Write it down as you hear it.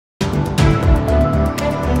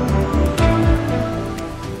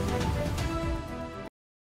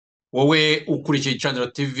Wowe ukurikiye Igicaniro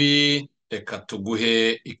TV, reka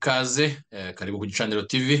tuguhe ikaze, karibu ku Gicaniro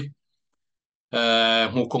TV.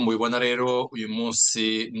 Nk'uko mubibona rero uyu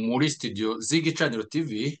munsi muri studio z'Igicaniro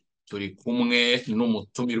TV turi kumwe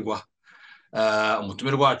n'umutumirwa.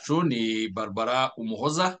 Umutumirwa wacu ni Barbara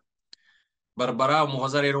Umuhoza. Barbara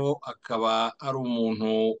Umuhoza rero akaba ari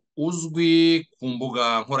umuntu uzwi ku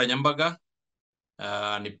mbuga nkoranyambaga,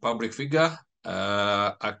 ni public figure,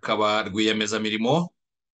 akaba rwiyemezamirimo,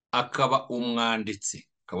 akaba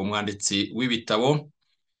umwanditsi w'ibitabo.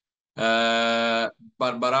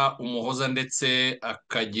 Barbara Umuhoza ndetse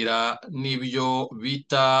akagira n'ibyo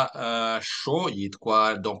bita show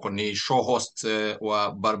yitwa donc ni show host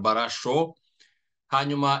wa Barbara show.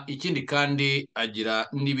 Hanyuma ikindi kandi agira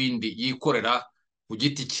n'ibindi yikorera ku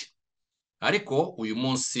giti cye, ariko uyu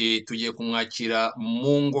munsi tugiye kumwakira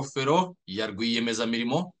mu ngofero ya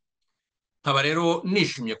rwiyemezamirimo. Nkaba rero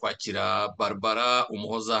nishimye kwakira Barbara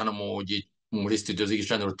Umuhoza hano muri studio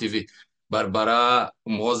z'Igicaniro TV. Barbara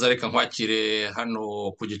Umuhoza, reka nkwakire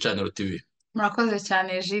hano ku Gicaniro TV. Murakoze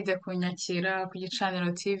cyane Jide kunyakira ku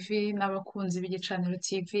Gicaniro TV n'abakunzi b'Igicaniro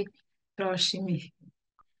TV turabashimiye.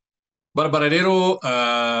 Barbara rero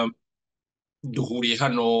duhuriye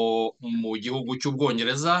hano mu gihugu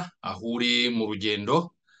cy'Ubwongereza, aho uri mu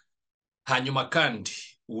rugendo, hanyuma kandi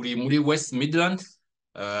uri muri West Midland,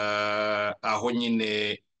 aho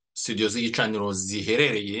nyine studio z'Igicaniro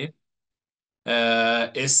ziherereye.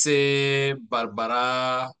 Ese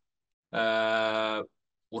Barbara,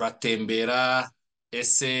 uratembera?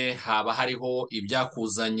 Ese haba hariho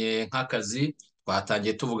ibyakuzanye nk'akazi?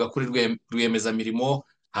 Twatangiye tuvuga kuri rwiyemezamirimo,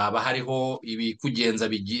 haba hariho ibikugenza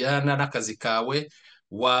bijyana n'akazi kawe?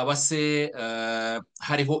 Waba se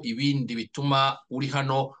hariho ibindi bituma uri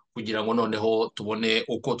hano, kugira ngo noneho tubone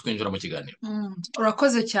uko twinjira mu kiganiro?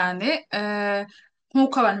 Urakoze cyane.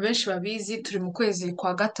 Nk'uko abantu benshi babizi, turi mu kwezi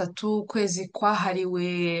kwa gatatu, ukwezi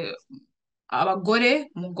kwahariwe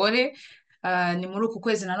umugore. Ni muri uku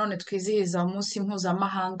kwezi nanone twizihiza umunsi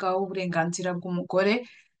mpuzamahanga w'uburenganzira bw'umugore.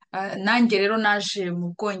 Nanjye rero naje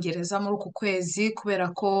mu Bwongereza muri uku kwezi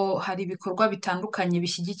kubera ko hari ibikorwa bitandukanye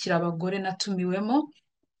bishyigikira abagore natumiwemo.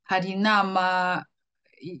 Hari inama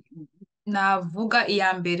navuga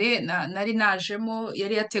iya mbere nari najemo,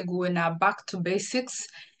 yari yateguwe na Back to Basics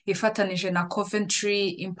ifatanije na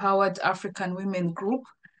Coventry Empowered African Women Group.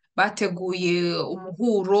 Bateguye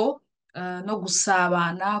umuhuro no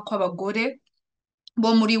gusabana kw'abagore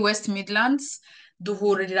bo muri West Midlands.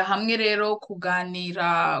 Duhurira hamwe rero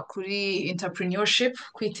kuganira kuri entrepreneurship,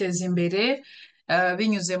 kwiteza imbere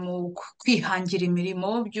binyuze mu kwihangira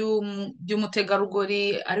imirimo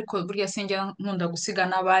by'umutegarugori, ariko burya sinjya nkunda gusiga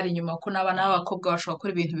n'abari inyuma, kuko n'abana b'abakobwa bashobora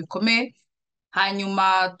gukora ibintu bikomeye.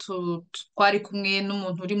 Hanyuma twari kumwe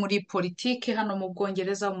n'umuntu uri muri politiki hano mu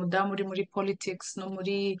Bwongereza, umudamu uri muri politics no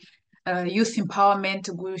muri youth empowerment,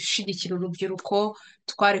 gushyigikira urubyiruko.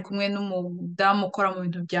 Twari kumwe n'umudamu ukora mu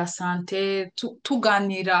bintu bya sante,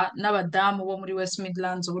 tuganira n'abadamu bo muri West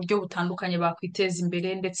Midlands uburyo butandukanye bakwiteza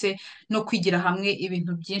imbere, ndetse no kwigira hamwe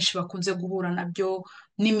ibintu byinshi bakunze guhura nabyo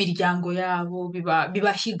n'imiryango yabo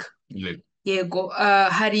bibahiga. Yego.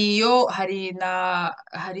 Hari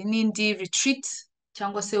n'indi retreat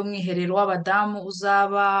cyangwa se umwiherero w'abadamu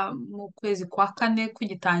uzaba mu kwezi kwa kane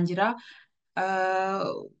kugitangira.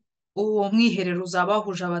 Uwo mwiherero uzaba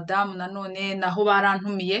wahuje abadamu nanone, naho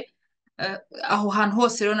barantumiye. Aho hantu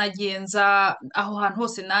hose rero aho hantu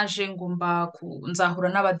hose naje ngomba nzahura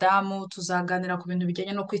n'abadamu, tuzaganira ku bintu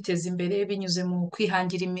bijyanye no kwiteza imbere binyuze mu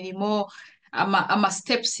kwihangira imirimo, ama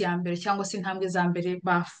steps ya mbere cyangwa se intambwe za mbere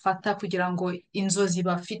bafata kugira ngo inzozi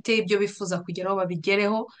bafite, ibyo bifuza kugeraho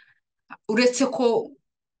babigereho. Uretse ko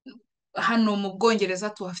hano mu Bwongereza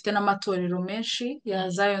tuhafite n'amatorero menshi ya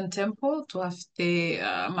Zion Temple, tuhafite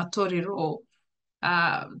amatorero,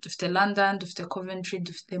 dufite London, dufite Coventry,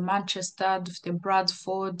 dufite Manchester, dufite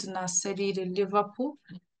Bradford na Selile, Liverpool.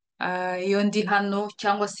 Iyo ndi hano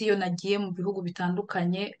cyangwa se iyo nagiye mu bihugu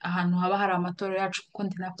bitandukanye, ahantu haba hari amatorero yacu, kuko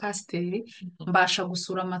ndi na pasiteri, mbasha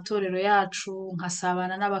gusura amatorero yacu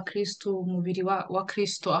nkasabana n'abakristu, umubiri wa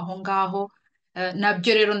Kristo aho ngaho.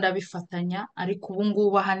 Nabyo rero ndabifatanya, ariko ubu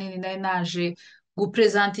ngubu ahanini nari naje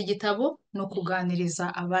gupresenta igitabo no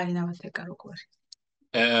kuganiriza abari n'abategarugori.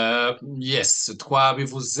 Yes,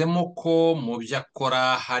 twabivuzemo ko mu byo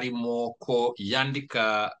akora harimo ko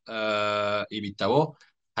yandika ibitabo.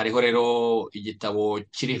 Hariho rero igitabo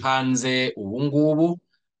kiri hanze ubu ngubu.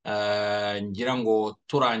 Ngira ngo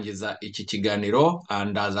turangiza iki kiganiro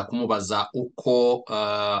ndaza kumubaza uko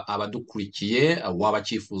abadukurikiye, waba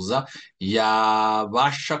cyifuza,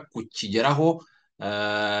 yabasha kukigeraho.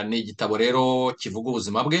 Ni igitabo rero kivuga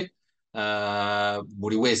ubuzima bwe,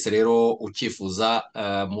 buri wese rero ukifuza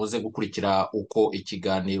muze gukurikira uko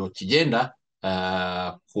ikiganiro kigenda.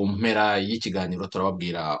 Ku mpera y'ikiganiro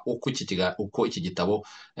turababwira uko iki gitabo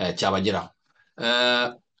cyabageraho.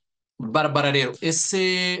 Eh, Barbara rero,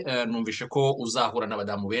 ese numvishe ko uzahura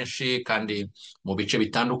n'abadamu benshi kandi mu bice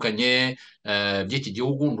bitandukanye by'iki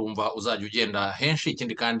gihugu, ndumva uzajya ugenda henshi,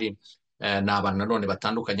 ikindi kandi ni abantu nanone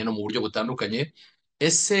batandukanye no mu buryo butandukanye.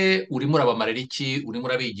 Ese urimo urabamarira iki? Urimo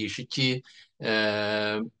urabigisha iki?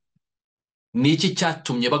 Eh, Ni iki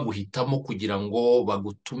cyatumye baguhitamo kugira ngo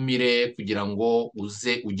bagutumire, kugira ngo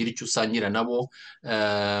uze ugire icyo usangira nabo?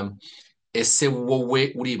 Eh, Ese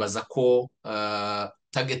wowe uribaza ko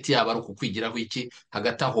tageti yabo ari ukukwigiraho iki?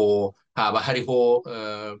 Hagati aho haba hariho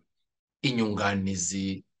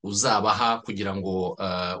inyunganizi uzabaha kugira ngo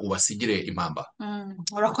ubasigire impamba?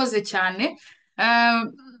 urakoze cyane. Eh,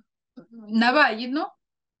 nabaye ino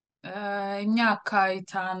imyaka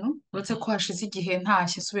 5, uretse ko hashize igihe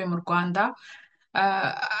ntashye asubiye mu Rwanda.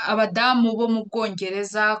 Abadamu bo mu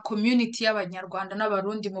Bwongereza, community y'Abanyarwanda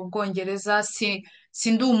n'Abarundi mu Bwongereza,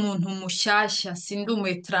 sindi umuntu mushyashya, sindi umu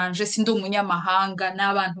etranje, sindi umunyamahanga, ni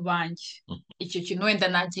abantu banjye. Icyo kintu wenda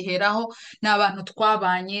nagiheraho. Ni abantu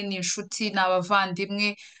twabanye, ni inshuti, ni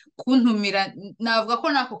abavandimwe. Kuntumira, navuga ko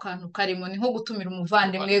n'ako kantu karimo, ni nko gutumira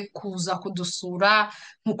umuvandimwe kuza kudusura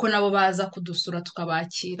nk'uko nabo baza kudusura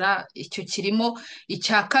tukabakira. Icyo kirimo.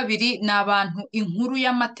 Icya kabiri, ni abantu inkuru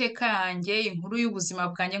y'amateka yanjye, inkuru y'ubuzima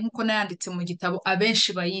bwanjye nk'uko nayanditse mu gitabo,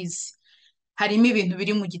 abenshi bayizi. Harimo ibintu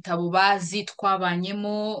biri mu gitabo bazi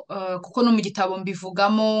twabanyemo, kuko no mu gitabo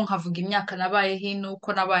mbivugamo, nkavuga imyaka nabaye hino,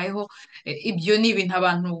 uko nabayeho. Ibyo ni ibintu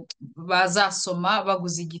abantu bazasoma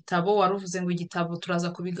baguze igitabo. Wari uvuze ngo igitabo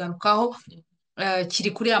turaza kubigarukaho.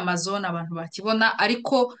 Kiri kuri Amazon, abantu bakibona.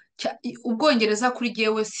 Ariko Ubwongereza kuri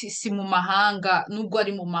jyewe si mu mahanga, nubwo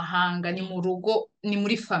ari mu mahanga, ni mu rugo, ni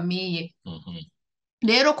muri famiye.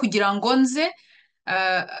 Rero kugira ngo nze,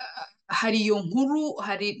 hari iyo nkuru,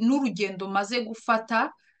 hari n'urugendo maze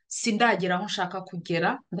gufata. Sindagera aho nshaka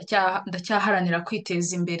kugera, ndacyaharanira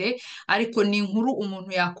kwiteza imbere, ariko ni inkuru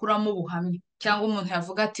umuntu yakuramo ubuhamya, cyangwa umuntu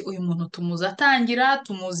yavuga ati uyu muntu tumuzi atangira,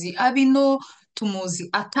 tumuzi abino, tumuzi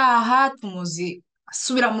ataha, tumuzi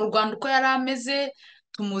asubira mu Rwanda uko yari ameze,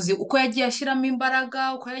 tumuzi uko yagiye ashyiramo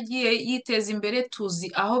imbaraga, uko yagiye yiteza imbere,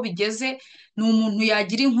 tuzi aho bigeze. Ni umuntu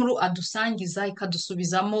yagira inkuru adusangiza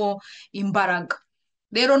ikadusubizamo imbaraga.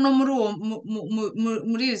 Rero no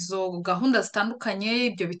muri izo gahunda zitandukanye,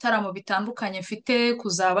 ibyo bitaramo bitandukanye mfite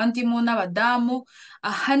kuzaba ndimo n'abadamu,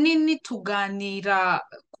 ahanini tuganira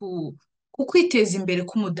ku kwiteza imbere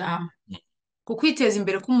k'umudamu, ku kwiteza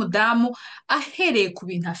imbere k'umudamu ahereye ku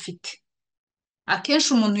bintu afite.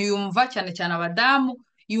 Akenshi umuntu yumva, cyane cyane abadamu,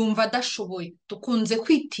 yumva adashoboye. Dukunze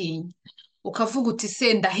kwitinya, ukavuga uti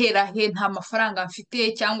se ndahera he, nta mafaranga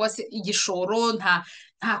mfite, cyangwa se igishoro, nta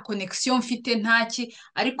connection mfite, ntaki.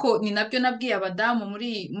 Ariko ni nabyo nabwiye abadamu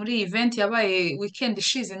muri event yabaye weekend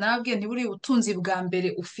ishize. Nababwiye nti buriya ubutunzi bwa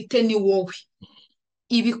mbere ufite ni wowe.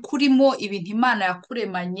 Ibikurimo, ibintu Imana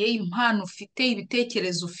yakuremanye, impano ufite,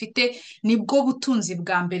 ibitekerezo ufite, nibwo butunzi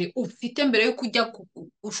bwa mbere ufite mbere yo kujya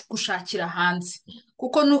gushakira hanze.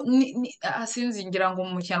 Kuko sinzi, ngira ngo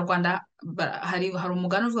mu Kinyarwanda hari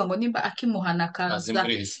umugani uvuga ngo nimba akimuhana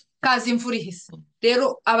kaza imvura ihise.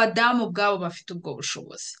 Rero abadamu ubwabo bafite ubwo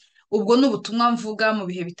bushobozi. Ubwo ni ubutumwa mvuga mu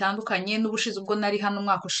bihe bitandukanye. N'ubushize ubwo nari hano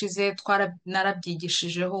umwaka ushize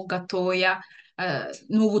narabyigishijeho gatoya.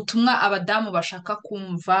 Ni ubutumwa abadamu bashaka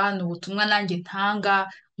kumva, ni ubutumwa nanjye ntanga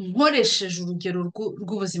nkoresheje urugero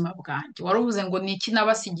rw'ubuzima bwanjye. Wari uvuze ngo ni iki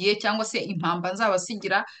nabasigiye, cyangwa se impamba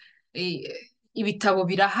nzabasigira. Ibitabo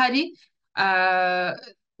birahari,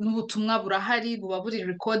 n'ubutumwa burahari, buba buri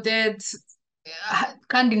recorded,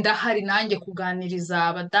 kandi ndahari nanjye kuganiriza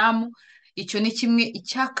abadamu. Icyo ni kimwe.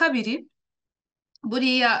 Icya kabiri,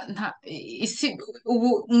 buriya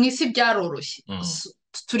ubu mu isi byaroroshye.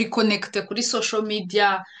 Turi connecte kuri social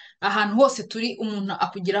media, ahantu hose turi umuntu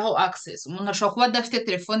akugiraho access. Umuntu ashobora kuba adafite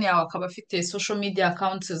telefone yawe, akaba afite social media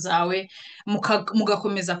accounts zawe,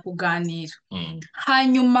 mugakomeza kuganira.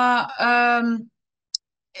 Hanyuma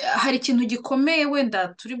hari ikintu gikomeye wenda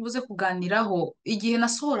turi buze kuganiraho. Igihe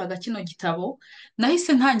nasohoraga kino gitabo,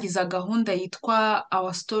 nahise ntangiza gahunda yitwa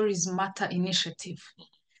Our Stories Matter Initiative.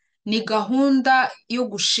 Ni gahunda yo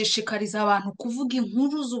gushishikariza abantu kuvuga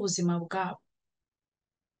inkuru z'ubuzima bwabo,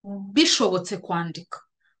 bishobotse kwandika.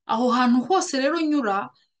 Aho hantu hose rero nyura,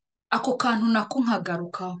 ako kantu nako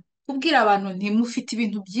nkagarukaho, kubwira abantu nti mufite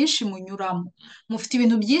ibintu byinshi munyuramo, mufite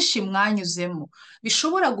ibintu byinshi mwanyuzemo,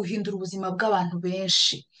 bishobora guhindura ubuzima bw'abantu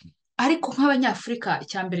benshi. Ariko nk'Abanyafurika,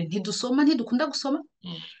 icya mbere ntidusoma, ntidukunda gusoma,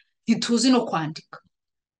 ntituzi no kwandika,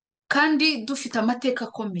 kandi dufite amateka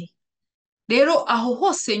akomeye. rero aho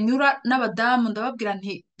hose nyura n'abadamu ndababwira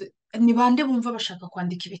nti ni bande bumva bashaka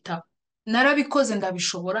kwandika ibitabo, narabikoze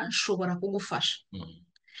ndabishobora, nshobora kugufasha.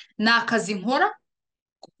 Ni akazi nkora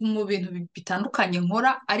mu bintu bitandukanye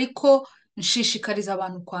nkora, ariko nshishikariza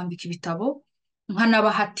abantu kwandika ibitabo,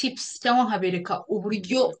 nkanabaha tips cyangwa nkabereka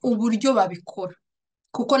uburyo babikora,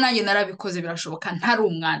 kuko nanjye narabikoze birashoboka ntari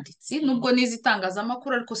umwanditsi, nubwo nize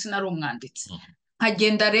itangazamakuru ariko sinari umwanditsi.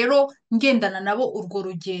 Nkagenda rero ngendana nabo urwo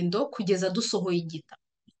rugendo kugeza dusohoye igitabo.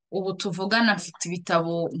 Ubu tuvugana mfite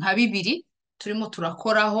ibitabo nka 2 turimo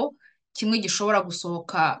turakoraho, kimwe gishobora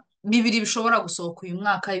gusohoka, 2 bishobora gusohoka uyu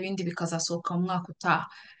mwaka, ibindi bikazasohoka mu mwaka utaha.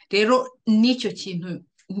 Rero n'icyo kintu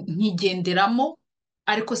nkigenderamo,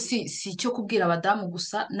 ariko si icyo kubwira abadamu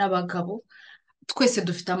gusa, n'abagabo twese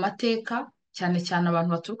dufite amateka, cyane cyane abantu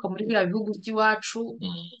baturuka muri biriya bihugu by'iwacu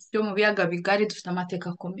byo mu biyaga bigari, dufite amateka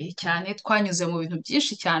akomeye cyane, twanyuze mu bintu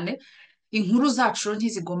byinshi cyane, inkuru zacu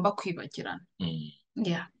ntizigomba kwibagirana.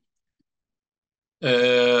 Yeah.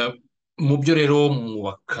 Mu byo rero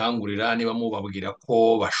mubakangurira, niba mubabwira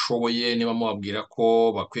ko bashoboye, niba mubabwira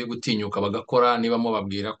ko bakwiye gutinyuka bagakora, niba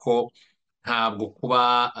mubabwira ko ntabwo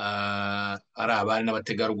kuba ari abari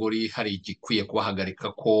n'abategarugori hari igikwiye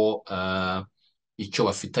kubahagarika ko icyo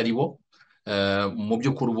bafite ari bo, mu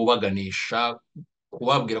by'ukuri ububaganisha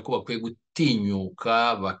kubabwira ko bakwiye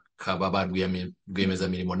gutinyuka bakaba ba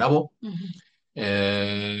rwiyemezamirimo nabo.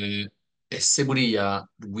 Ese buriya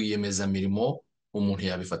rwiyemezamirimo umuntu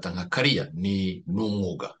yabifata nka kariya, ni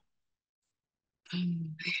umwuga?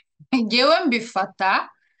 Ngewe mbifata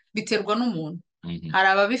biterwa n'umuntu. Hari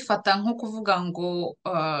ababifata nko kuvuga ngo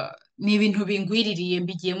ni ibintu bingwiririye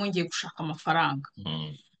mbigiyemo ngiye gushaka amafaranga,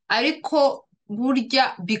 ariko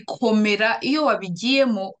burya bikomera iyo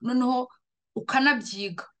wabigiyemo noneho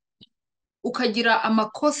ukanabyiga, ukagira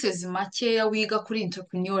amakosezi makeya wiga kuri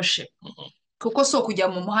entrepreneurship, kuko si ukujya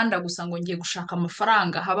mu muhanda gusa ngo ngiye gushaka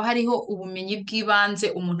amafaranga, haba hariho ubumenyi bw'ibanze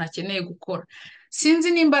umuntu akeneye gukora. Sinzi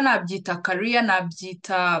nimba nabyita career,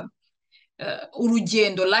 nabyita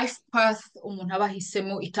urugendo, life path umuntu aba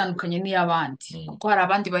ahisemo itandukanye n'iy'abandi, kuko hari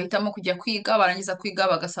abandi bahitamo kujya kwiga, barangiza kwiga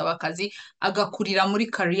bagasaba akazi, agakurira muri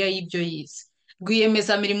career y'ibyo yize.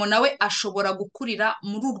 Rwiyemezamirimo nawe ashobora gukurira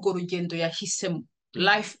muri urwo rugendo yahisemo,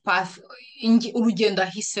 life path, urugendo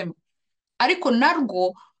ahisemo, ariko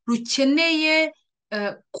narwo rukeneye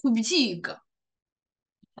kubyiga,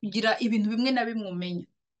 kugira ibintu bimwe na bimwe umenya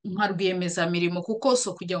nka rwiyemezamirimo, kuko si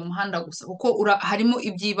kujya mu muhanda gusa, kuko harimo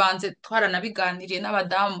iby'ibanze. Twaranabiganiriye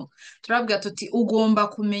n'abadamu, turabwira tuti ugomba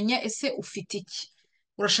kumenya ese ufite iki,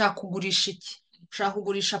 urashaka kugurisha iki, ushaka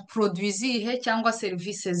kugurisha produit zihe cyangwa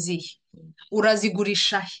serivisi zihe,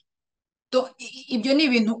 urazigurisha he? Ibyo ni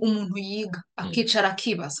ibintu umuntu yiga akicara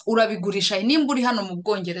akibaza, urabigurisha he? Nimba uri hano mu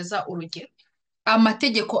Bwongereza, urugero,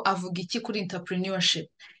 amategeko avuga iki kuri entrepreneurship?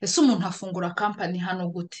 Ese umuntu afungura company hano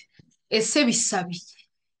gute? Ese bisaba iki?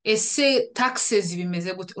 Ese taxes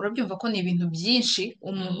bimeze gute? Urabyumva ko ni ibintu byinshi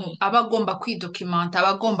umuntu aba agomba kwidokimanta, aba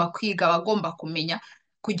agomba kwiga, aba agomba kumenya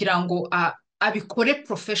kugira ngo abikore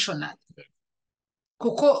professional,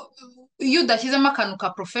 kuko iyo udashyizemo akantu ka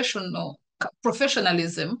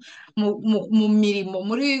professionalism mu mirimo,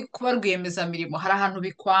 muri kuba rwiyemezamirimo, hari ahantu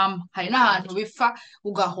bikwama, hari n'ahantu bipfa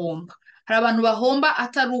ugahomba. Hari abantu bahomba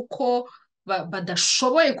atari uko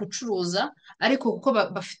badashoboye gucuruza, ariko kuko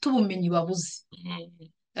bafite ubumenyi babuze.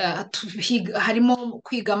 Harimo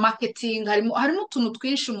kwiga marketing, harimo utuntu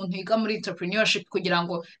twinshi umuntu yiga muri entrepreneurship kugira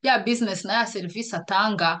ngo ya business na ya serivisi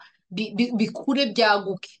atanga bikure,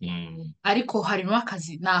 byaguke. Ariko harimo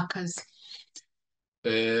akazi, ni akazi.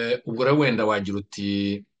 Ubwo rero wenda wagira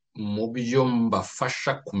uti mu byo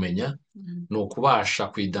mbafasha kumenya ni ukubasha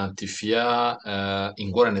kuidentifia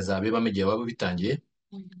ingorane zabibamo igihe baba bitangiye,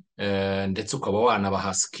 ndetse ukaba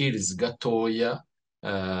wanabaha skills gatoya,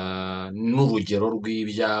 n'urugero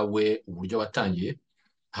rw'ibyawe uburyo watangiye.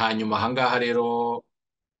 Hanyuma ahangaha rero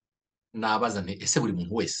nabaza nti ese buri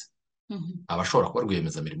muntu wese aba ashobora kuba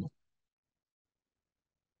rwiyemezamirimo?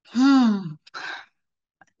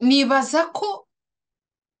 Nibaza ko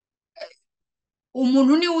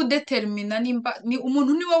umuntu niwe udetermina nimba,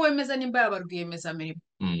 umuntu niwe wemeza nimba yaba rwiyemezamirimo.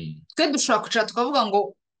 Twe dushobora kwicara tukavuga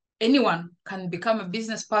ngo anyone can become a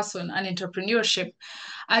business person and entrepreneurship,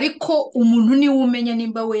 ariko umuntu niwe umenya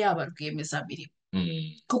nimba we yaba rwiyemezamirimo,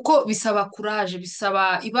 kuko bisaba courage,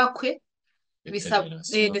 bisaba ibakwe, bisaba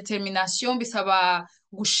determination, bisaba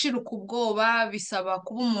gushiruka ubwoba, bisaba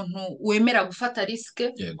kuba umuntu wemera gufata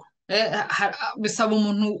riske, bisaba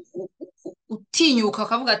umuntu utinyuka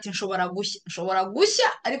akavuga ati nshobora gushya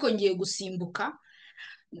ariko ngiye gusimbuka.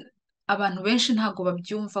 abantu benshi ntabwo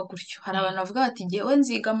babyumva gutyo. Hari abantu bavuga bati ngewe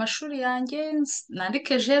nziga amashuri yanjye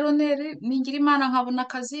nandike jeroneri ningira imana nkabona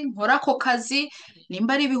akazi nkora ako kazi,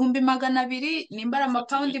 nimba ari ibihumbi 200, nimba ari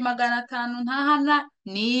amapawundi 500 ntahana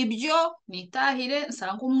nibyo nitahire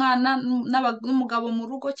nsanga umwana n'umugabo mu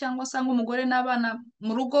rugo cyangwa nsanga umugore n'abana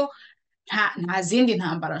mu rugo, nta zindi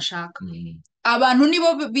ntambara nshaka. Abantu nibo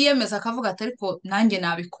biyemeza akavuga ati ariko nanjye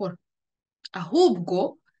nabikora.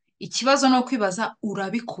 Ahubwo ikibazo ni ukwibaza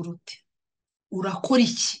urabikora ute, urakora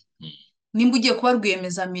iki? Nimba ugiye kuba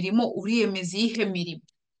rwiyemezamirimo uriyemeza iyihe mirimo?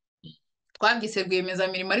 Twabyise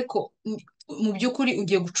rwiyemezamirimo ariko mu by'ukuri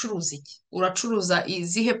ugiye gucuruza iki? Uracuruza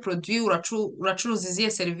izihe produit, uracuruza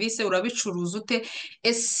izihe serivisi, urabicuruza ute?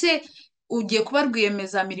 Ese ugiye kuba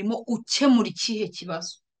rwiyemezamirimo ukemura ikihe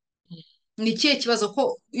kibazo? Ni ikihe kibazo? Ko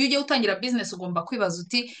iyo ugiye gutangira business ugomba kwibaza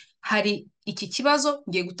uti hari iki kibazo,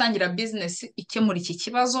 ngiye gutangira business ikemura iki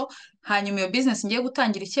kibazo, hanyuma iyo business ngiye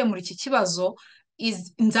gutangira ikemura iki kibazo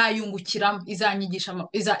nzayungukiramo, izanyigisha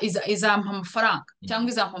izampa amafaranga cyangwa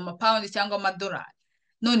izampa amapawundi cyangwa amadolari.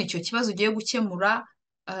 None icyo kibazo ugiye gukemura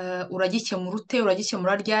uragikemura ute,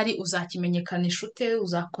 uragikemura ryari, uzakimenyekanisha ute,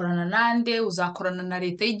 uzakorana nande, uzakorana na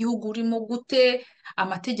leta y'igihugu urimo gute,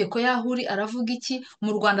 amategeko y'aho uri aravuga iki?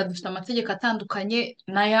 Mu Rwanda dufite amategeko atandukanye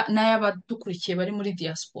n'ay'abadukurikiye bari muri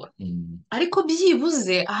diaspora. Ariko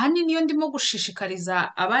byibuze ahanini iyo ndimo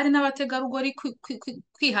gushishikariza abari n'abategarugori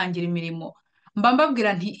kwihangira imirimo, mba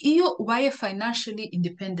mbabwira nti iyo ubaye financially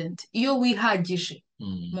independent, iyo wihagije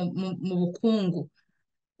mu bukungu,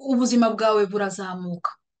 ubuzima bwawe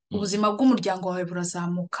burazamuka, ubuzima bw'umuryango wawe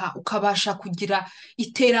burazamuka, ukabasha kugira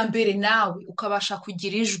iterambere nawe, ukabasha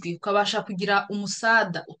kugira ijwi, ukabasha kugira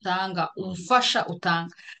umusada utanga, ubufasha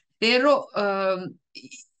utanga. Rero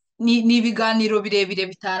ni ibiganiro birebire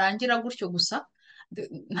bitarangira gutyo gusa,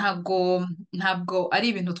 ntabwo ari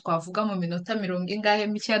ibintu twavuga mu minota 40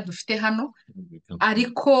 mikeya dufite hano,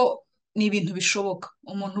 ariko ni ibintu bishoboka.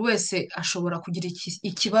 Umuntu wese ashobora kugira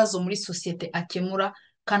ikibazo muri sosiyete akemura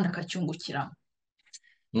kandi akacyungukiramo.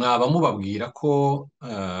 Mwaba mubabwira ko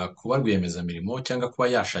kuba rwiyemezamirimo cyangwa kuba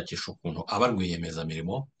yashakisha ukuntu aba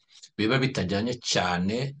rwiyemezamirimo biba bitajyanye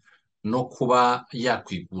cyane no kuba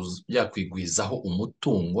yakwigwizaho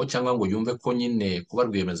umutungo, cyangwa ngo yumve ko nyine kuba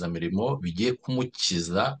rwiyemezamirimo bigiye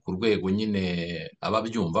kumukiza ku rwego nyine aba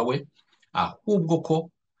abyumva we, ahubwo ko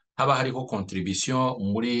haba hariho contribution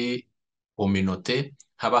muri kominote,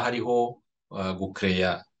 haba hariho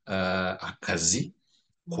gukereya akazi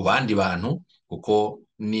ku bandi bantu, kuko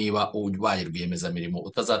niba ubaye rwiyemezamirimo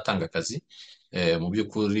utazatanga akazi, mu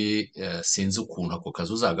by'ukuri sinzi ukuntu ako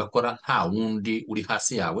kazi uzagakora nta wundi uri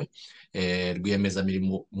hasi yawe.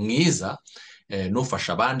 Rwiyemezamirimo mwiza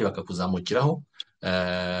n'ufasha abandi bakakuzamukiraho,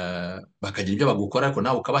 bakagira ibyo bagukora ariko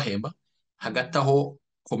nawe ukabahemba, hagati aho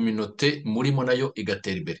kominote murimo nayo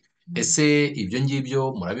igatera imbere. Ese ibyo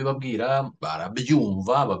ngibyo murabibabwira?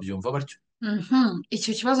 Barabyumva? Babyumva batyo?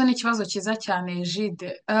 Icyo kibazo ni ikibazo cyiza cyane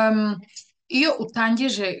Jide. Iyo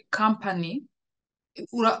utangije kampani,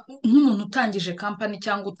 nk'umuntu utangije kampani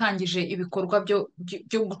cyangwa utangije ibikorwa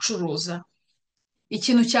byo gucuruza,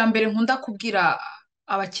 ikintu cya mbere nkunda kubwira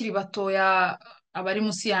abakiri batoya, abari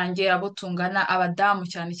munsi yanjye, abo tungana, abadamu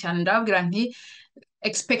cyane cyane, ndababwira nti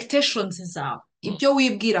expectations zawe, ibyo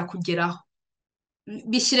wibwira kugeraho,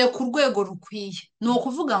 bishyire ku rwego rukwiye. Ni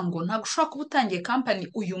ukuvuga ngo ntabwo ushobora kuba utangiye kampani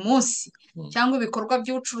uyu munsi cyangwa ibikorwa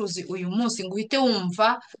by'ubucuruzi uyu munsi ngo uhite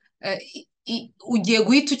wumva ugiye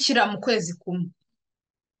guhita ukira mu kwezi kumwe.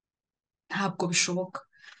 Ntabwo bishoboka,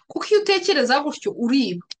 kuko iyo utekereza gutyo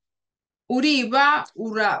uriba,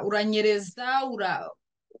 uranyereza,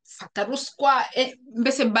 urafata ruswa,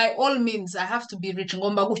 mbese by all means I have to be rich,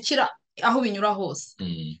 ngomba gukira aho binyura hose.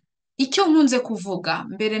 Icyo nkunze kuvuga,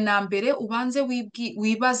 mbere na mbere ubanze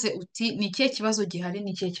wibaze uti ni ikihe kibazo gihari,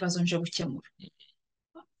 ni ikihe kibazo nje gukemura.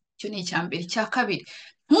 Icyo ni icya mbere. Icya kabiri,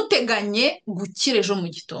 ntuteganye gukira ejo mu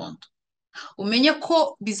gitondo, umenye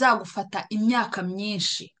ko bizagufata imyaka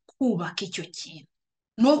myinshi kubaka icyo kintu.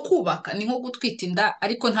 No kubaka ni nko gutwita inda,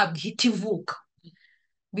 ariko ntabwo ihita ivuka,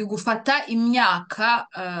 bigufata imyaka.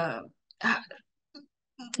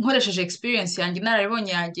 Nkoresheje experience yanjye,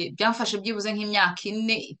 inararibonye yanjye, byamfashe byibuze nk'imyaka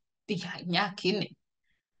 4,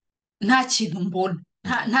 nta kintu mbona,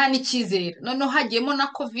 nta n'icyizere. Noneho hagiyemo na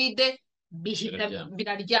kovide, bihita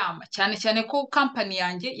biraryama, cyane cyane ko kampani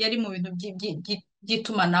yanjye yari mu bintu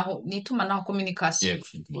by'itumanaho, n'itumanaho communication,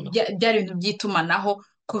 byari ibintu by'itumanaho.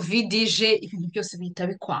 Kovide ije, ibintu byose bihita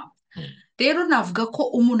bikwama. Rero navuga ko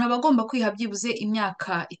umuntu aba agomba kwiha byibuze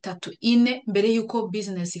imyaka 3, 4 mbere y'uko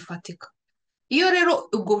business ifatika. Iyo rero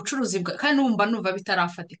ubwo bucuruzi kandi numva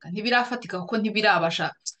bitarafatika, ntibirafatika kuko ntibirabasha,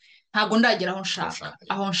 ntabwo ndagera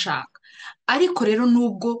aho nshaka. Ariko rero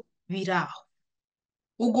nubwo biri aho.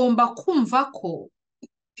 Ugomba kumva ko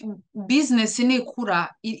bizinesi nikura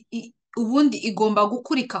ubundi igomba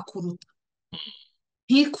gukura ikakuruta,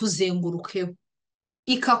 ntikuzengurukeho,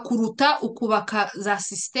 ikakuruta, ukubaka za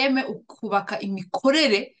sisiteme, ukubaka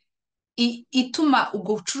imikorere ituma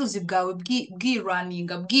ubwo bucuruzi bwawe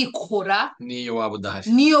bwiraninga, bwikora, niyo waba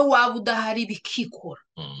udahari. niyo waba udahari bikikora.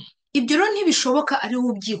 Ibyo rero ntibishoboka ari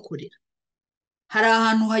wowe ubyikorera. Hari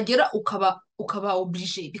ahantu hagera ukaba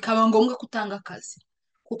oblige, bikaba ngombwa ko utanga akazi,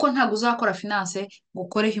 kuko ntabwo uzakora finance ngo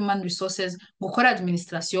ukore human resources, ngo ukore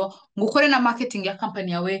administration, ngo ukore na marketing ya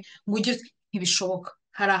company yawe, ngo ugire, ntibishoboka.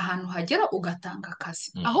 Hari ahantu hagera ugatanga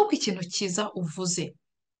akazi. Ahubwo ikintu cyiza uvuze,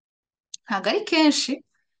 ntabwo ari kenshi,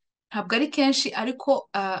 ntabwo ari kenshi, ariko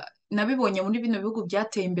nabibonye muri bino bihugu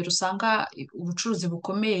byateye imbere, usanga ubucuruzi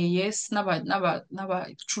bukomeye, yes,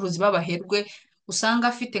 n'abacuruzi b'abaherwe, usanga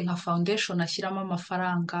afite nka foundation ashyiramo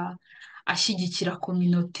amafaranga, ashyigikira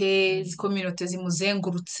kominote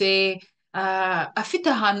zimuzengurutse, afite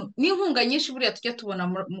ahantu n'inkunga nyinshi buriya tujya tubona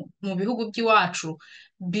mu bihugu by'iwacu,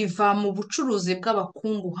 biva mu bucuruzi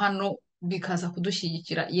bw'abakungu hano bikaza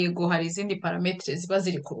kudushyigikira. Yego hari izindi parametere ziba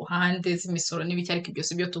ziri ku ruhande z'imisoro n'ibiki, ariko ibyo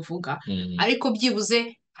si byo tuvuga. Ariko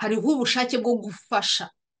byibuze hariho ubushake bwo gufasha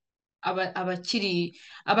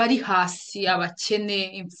abari hasi, abakene,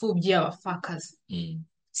 imfubyi, abapfakazi.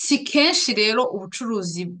 Si kenshi rero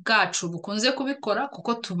ubucuruzi bwacu bukunze kubikora,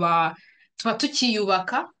 kuko tuba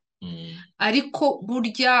tukiyubaka, ariko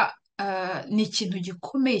burya ni ikintu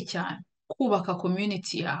gikomeye cyane kubaka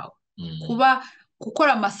community yawe,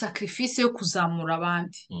 gukora amasacrifice yo kuzamura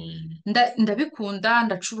abandi. Ndabikunda,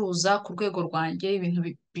 ndacuruza ku rwego rwanjye, ibintu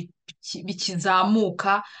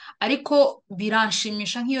bikizamuka, ariko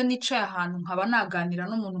biranshimisha nk'iyo nicaye ahantu nkaba naganira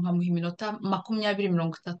n'umuntu nkamuha iminota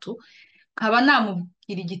 20-30, nkaba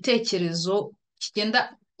namubwira igitekerezo kigenda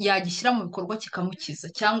yagishyira mu bikorwa kikamukiza,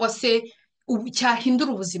 cyangwa se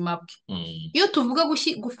cyahindura ubuzima bwe. Iyo tuvuga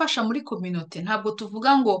gufasha muri community, ntabwo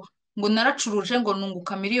tuvuga ngo naracuruje ngo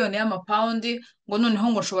nunguka miliyoni y'amapawundi, ngo noneho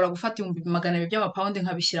ngo nshobora gufata 200,000 by'amapawundi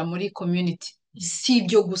nkabishyira muri community. Si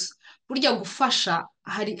ibyo gusa, burya gufasha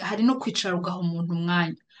hari no kwicara ugaha umuntu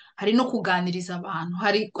umwanya, hari no kuganiriza abantu,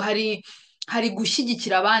 hari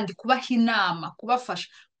gushyigikira abandi, kubaha inama, kubafasha.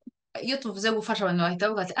 Iyo tuvuze gufasha, abantu bahita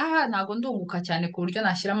bavuga ati ntabwo ndunguka cyane ku buryo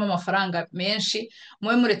nashyiramo amafaranga menshi,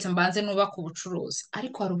 mube muretse mbanze nubaka ubucuruzi.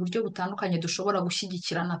 Ariko hari uburyo butandukanye dushobora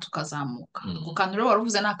gushyigikirana tukazamuka. Ako kantu rero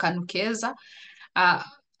waruvuze ni akantu keza.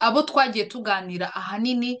 Abo twagiye tuganira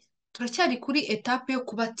ahanini turacyari kuri etape yo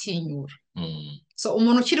kubatinyura. So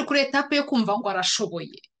umuntu ukiri kuri etape yo kumva ngo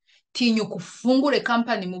arashoboye, tinyuka ufungure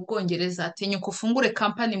kampani mu Bwongereza, tinyuka ufungure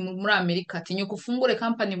kampani muri Amerika, tinyuka ufungure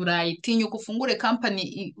kampani Burayi, tinyuka ufungure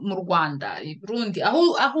kampani mu Rwanda, Burundi,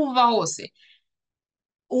 aho uva hose.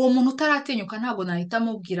 Uwo muntu utaratinyuka ntabwo nahita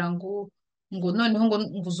amubwira ngo noneho ngo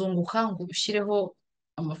uzunguka, ngo ushyireho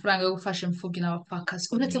amafaranga yo gufasha imfubyi n'abapfakazi.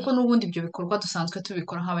 Uretse ko n'ubundi ibyo bikorwa dusanzwe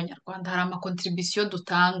tubikora nk'Abanyarwanda, hari amakontribisiyo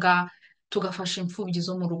dutanga, tugafasha imfubyi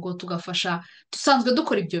zo mu rugo, dusanzwe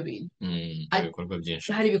dukora ibyo bintu. Ibikorwa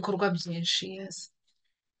byinshi. Hari ibikorwa byinshi, yes.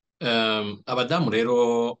 Abadamu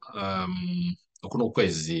rero, uku ni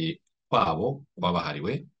ukwezi kwabo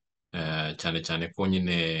kwabahariwe, cyane cyane ko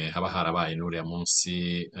nyine haba harabaye n'uriya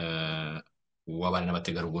munsi w'abari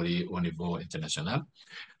n'abategarugori au niveau international,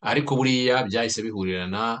 ariko buriya byahise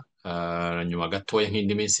bihurirana nyuma gatoya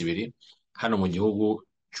nk'indi minsi 2 hano mu gihugu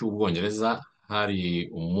cy'Ubwongereza hari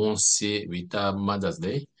umunsi bita Mother's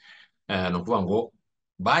Day. Ni ukuvuga ngo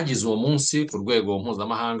bagize uwo munsi ku rwego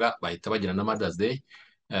mpuzamahanga, bahita bagira na Mother's Day.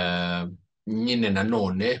 Nyine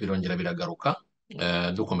nanone birongera biragaruka,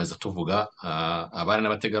 dukomeza tuvuga abari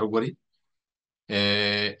n'abategarugori.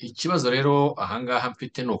 Ikibazo rero ahangaha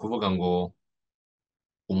mfite ni ukuvuga ngo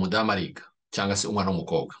umudamu ariga cyangwa se umwana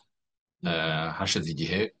w'umukobwa, hashize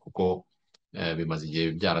igihe, kuko bimaze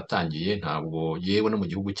igihe byaratangiye, ntabwo yewe no mu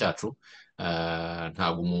gihugu cyacu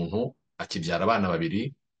ntabwo umuntu akibyara abana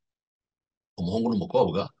 2, umuhungu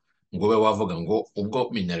n'umukobwa, ngo ube wavuga ngo ubwo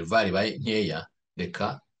minerval ibaye nkeya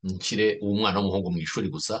reka nshyire umwana w'umuhungu mu ishuri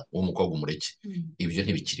gusa, uw'umukobwa umureke. Ibyo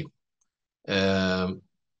ntibikiriho.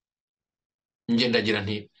 Ngendagira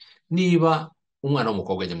nti niba umwana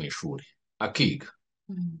w'umukobwa ajya mu ishuri akiga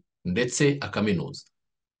ndetse akaminuza,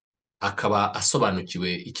 akaba asobanukiwe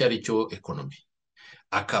icyo ari cyo ekonomi,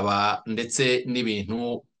 akaba ndetse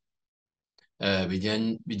n'ibintu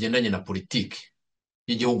bigendanye na politiki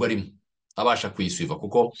y'igihugu arimo abasha kuyisuiva,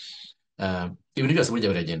 kuko ibintu byose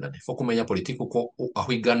burya biragendana. Fo kumenya politiki uko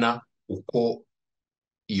aho igana, uko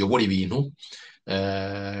iyobora ibintu,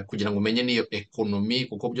 kugira ngo umenye n'iyo ekonomi,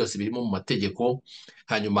 kuko byose birimo mu mategeko.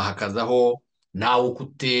 Hanyuma hakazaho nawe uko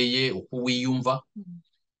uteye, uko wiyumva.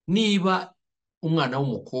 niba umwana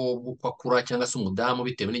w'umukobwa uko akura cyangwa se umudamu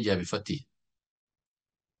bitewe n'igihe abifatiye,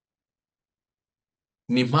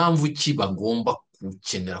 ni impamvu ki bagomba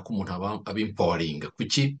gukenera ko umuntu abimpawaringa?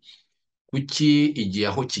 Kuki igihe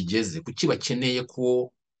aho kigeze, kuki bakeneye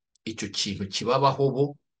ko icyo kintu kibabaho bo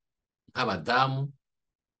nk'abadamu?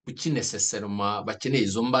 Kuki neseseroma bakeneye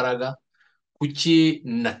izo mbaraga? Kuki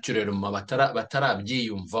naturelema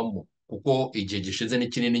batarabyiyumvamo? Kuko igihe gishize ni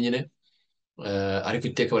kinini nyine. Ariko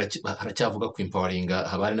iteka haracyavuga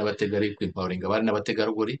kwimpawaringa abari n'abategarugori, kwimpawaringa abari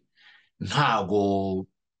n'abategarugori. Ntago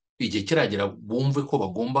igihe kiragera bumve ko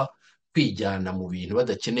bagomba kwijyana mu bintu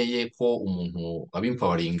badakeneye ko umuntu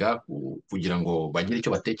abimpawaringa, kugira ngo bagire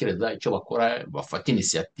icyo batekereza, icyo bakora, bafate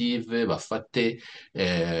inisiyative,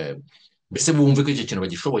 mbese bumve ko icyo kintu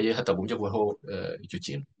bagishoboye hatagombye kubaho icyo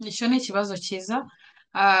kintu. icyo ni ikibazo cyiza.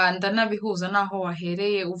 Ndanabihuza n'aho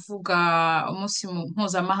wahereye uvuga umunsi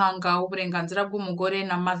mpuzamahanga w'uburenganzira bw'umugore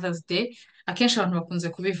na Mother's Day. Akenshi abantu bakunze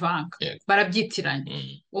kubivanga, Yego. barabyitiranya.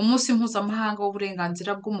 Umunsi mpuzamahanga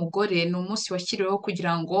w'uburenganzira bw'umugore ni umunsi washyiriweho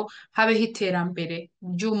kugira ngo habeho iterambere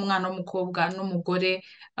ry'umwana w'umukobwa n'umugore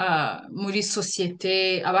muri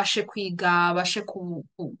sosiyete, abashe kwiga, abashe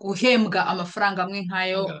guhembwa amafaranga amwe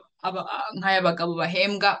nk'ay'abagabo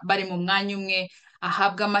bahembwa, bari mu mwanya umwe,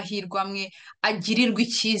 ahabwa amahirwe amwe, agirirwa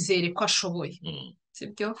icyizere ko ashoboye.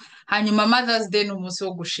 Sibyo? Hanyuma Mother's Day ni umunsi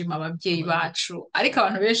wo gushima ababyeyi bacu, ariko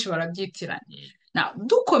abantu benshi barabyitiranya.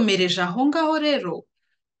 Dukomereje aho ngaho rero,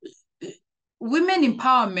 women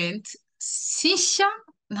empowerment si nshya,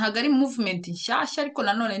 ntabwo ari movement nshyashya, ariko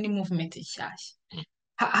nanone ni movement nshyashya.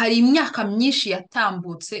 Hari imyaka myinshi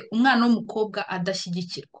yatambutse umwana w'umukobwa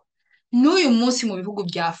adashyigikirwa. N'uyu munsi mu bihugu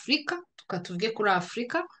bya Afurika, tuvuge kuri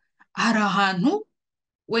Afurika, hari ahantu,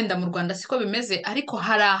 wenda mu Rwanda siko bimeze, ariko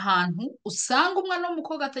hari ahantu usanga umwana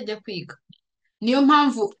w'umukobwa atajya kwiga. Niyo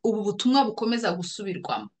mpamvu ubu butumwa bukomeza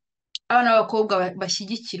gusubirwamo. Abana b'abakobwa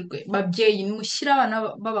bashyigikirwe, babyeyi mushyire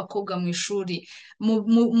abana b'abakobwa mu ishuri,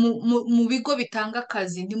 mu bigo bitanga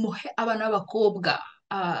akazi, nimuhe abana b'abakobwa,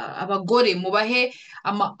 abagore mubahe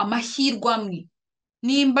amahirwe amwe.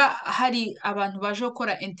 Nimba hari abantu baje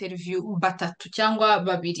gukora interview batatu cyangwa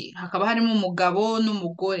babiri, hakaba harimo umugabo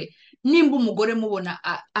n'umugore, nimba umugore mubona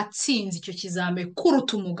atsinze icyo kizame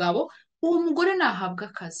kuruta umugabo, uwo mugore nahabwa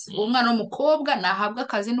akazi, uwo mwana w'umukobwa nahabwa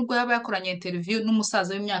akazi, nubwo yaba yakoranye interview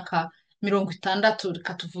n'umusaza w'imyaka 60,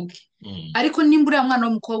 reka tuvuge. Ariko nimba uriya mwana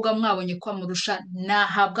w'umukobwa mwabonye ko amurusha,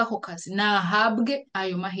 nahabwa ako kazi, nahabwe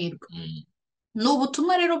ayo mahirwe. Ni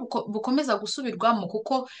ubutumwa rero bukomeza gusubirwamo,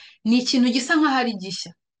 kuko ni ikintu gisa nk'aho ari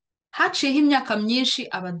gishya. Haciyeho imyaka myinshi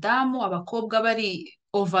abadamu, abakobwa bari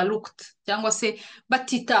overlooked, cyangwa se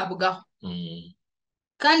batitabwaho.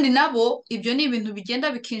 Kandi nabo ibyo ni ibintu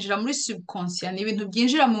bigenda bikinjira muri subconscious, ni ibintu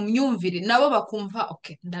byinjira mu myumvire, nabo bakumva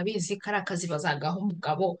okay, ndabizi ko ari akazi bazagaho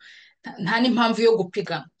umugabo, nta n'impamvu yo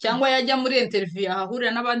gupigana. Cyangwa yajya muri interview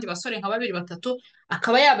ahahurira n'abandi basore nka 2-3,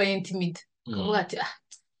 akaba yabaye intimide, akavuga ati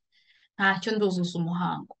ntacyo nduzuza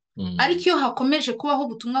umuhango. Ariko iyo hakomeje kubaho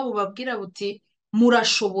ubutumwa bubabwira buti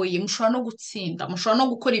murashoboye, mushobora no gutsinda, mushobora no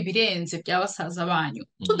gukora ibirenze bya basaza banyu,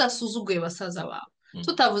 tudasuzuguye basaza babo,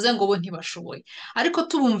 tutavuze ngo bo ntibashoboye, ariko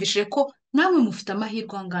tubumvishije ko namwe mufite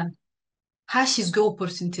amahirwe angana, hashyizweho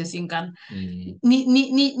opportunity zingana.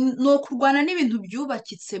 Ni ukurwana n'ibintu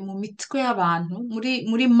byubakitse mu mitwe y'abantu,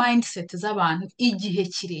 muri mindset z'abantu igihe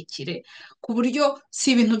kirekire, ku buryo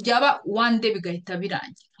si ibintu byaba one day bigahita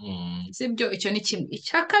birangira. Sibyo? Icyo ni kimwe.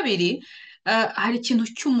 Icya kabiri, hari ikintu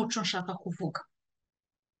cy'umuco nshaka kuvuga.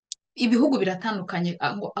 Ibihugu biratandukanye,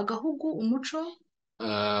 agahugu umuco,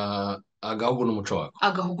 agahugu n'umuco wako.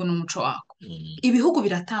 Agahugu n'umuco wako. Ibihugu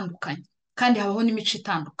biratandukanye kandi habaho n'imico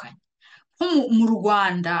itandukanye. Nko mu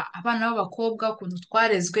Rwanda, abana b'abakobwa ukuntu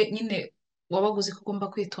twarezwe, nyine wabaga uzi ko ugomba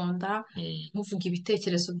kwitonda, ntuvuge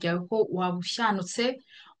ibitekerezo byawe ko waba ushanutse,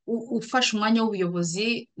 ufashe umwanya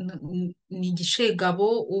w'ubuyobozi ni igishegabo,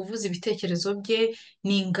 uvuze ibitekerezo bye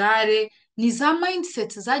ni ingare. Ni za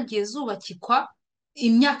mindset zagiye zubakikwa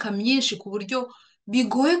imyaka myinshi, ku buryo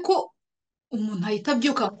bigoye ko umuntu ahita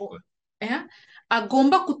abyuka ngo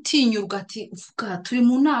agomba gutinyurwa ati vuga, turi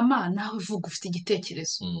mu nama nawe vuga, ufite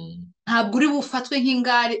igitekerezo. Ntabwo uri bufatwe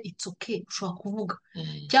nk'ingare, it's okay, ushobora kuvuga.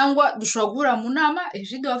 Cyangwa dushobora guhura mu nama,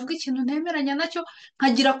 Egide wavuga ikintu ntemeranya nacyo,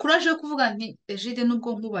 nkagira courage yo kuvuga nti Egide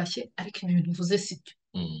nubwo nkubashye, ariko ibi bintu mvuze sibyo.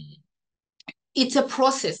 It's a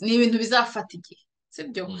process, ni ibintu bizafata igihe,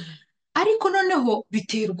 sibyo? Ariko noneho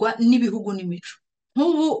biterwa n'ibihugu n'imico.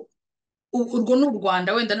 Nk'ubu urwo ni u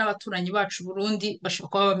Rwanda, wenda n'abaturanyi bacu Burundi bashobora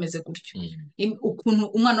kuba bameze gutyo. Ukuntu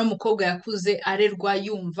umwana w'umukobwa yakuze arerwa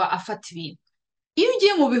yumva afata ibintu. Iyo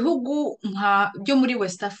ugiye mu bihugu byo muri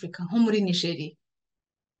West Africa, nko muri Nigeria,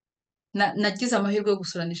 nagize amahirwe yo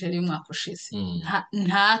gusura Nigeria umwaka ushize. Mm.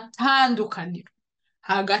 Nta tandukaniro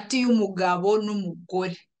hagati y'umugabo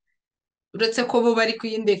n'umugore, uretse ko bo bari ku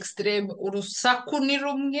yindi extreme, urusaku ni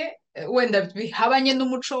rumwe, wenda bihabanye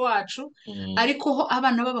n'umuco wacu, Mm. ariko ho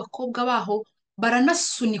abana b'abakobwa baho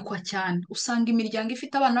baranasunikwa cyane. Usanga imiryango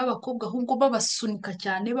ifite abana b'abakobwa ahubwo babasunika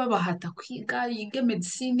cyane, babahata kwiga, yige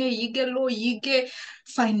medicine, yige law, yige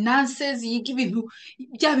finances, yige ibintu,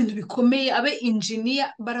 bya bintu bikomeye, abe engineer,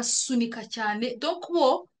 barasunika cyane. Donc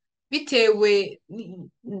bo bitewe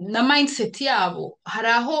na mindset yabo, hari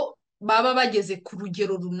aho baba bageze ku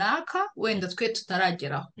rugero runaka wenda twe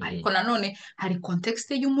tutarageraho, Mm. ariko nanone hari context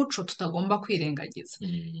y'umuco tutagomba kwirengagiza.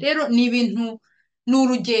 Mm. Rero ni ibintu, ni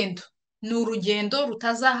urugendo, ni urugendo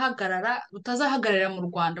rutazahagararira mu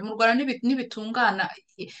Rwanda. Mu Rwanda nibitungana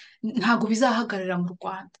ntabwo bizahagararira mu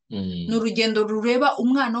Rwanda. Ni Mm. urugendo rureba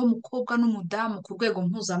umwana w'umukobwa n'umudamu ku rwego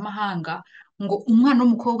mpuzamahanga, ngo umwana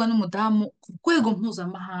w'umukobwa n'umudamu ku rwego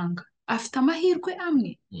mpuzamahanga afite amahirwe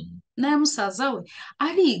amwe Mm. n'aya musaza we,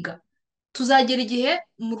 ariga. Tuzagera igihe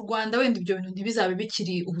mu Rwanda wenda ibyo bintu ntibizabe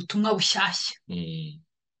bikiri ubutumwa bushyashya, Mm.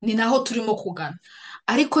 ni naho turimo kugana.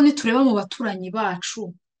 Ariko nitureba mu baturanyi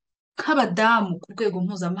bacu nk'abadamu ku rwego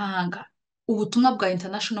mpuzamahanga, ubutumwa bwa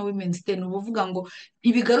International Women's Day ni ubuvuga ngo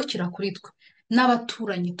ntibigarukira kuri twe,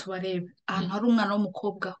 n'abaturanyi tubarebe, ahantu Mm. hari umwana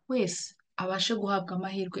w'umukobwa wese abashe guhabwa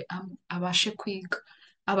amahirwe amwe, abashe kwiga,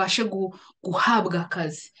 abashe guhabwa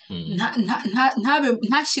akazi, Mm.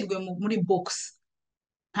 ntashyirwe muri box.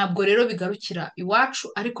 Ntabwo rero bigarukira iwacu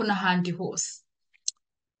ariko n'ahandi hose.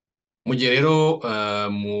 Mu gihe rero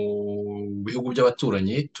mu bihugu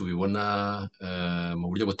by'abaturanyi tubibona mu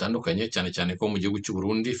buryo butandukanye, cyane cyane ko mu gihugu cy'u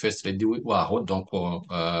Burundi first lady waho, donc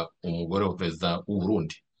umugore wa perezida w'u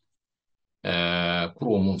Burundi, kuri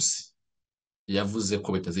uwo munsi yavuze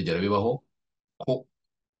ko bitazigera bibaho, ko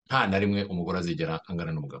nta na rimwe umugore azigera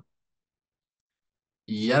angana n'umugabo.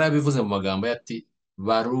 Yarabivuze mu magambo ye ati,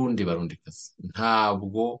 barundi barundikazi,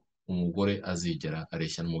 ntabwo umugore azigera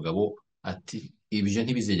areshya n'umugabo, ati ibyo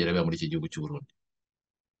ntibizigera biba muri iki gihugu cy'u Burundi.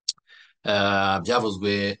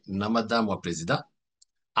 Byavuzwe na madamu wa perezida,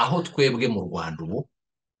 aho twebwe mu Rwanda ubu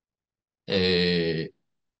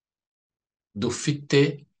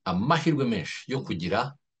dufite amahirwe menshi yo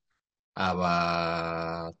kugira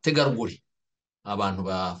abategarugori, abantu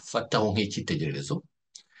bafataho nk'icyitegererezo.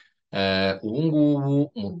 Ubu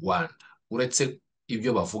ngubu mu Rwanda, uretse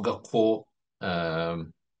ibyo bavuga ko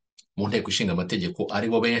mu nteko ishinga amategeko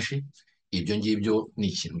aribo benshi, ibyo ngibyo ni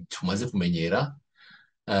ikintu tumaze kumenyera.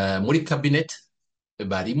 Muri kabineti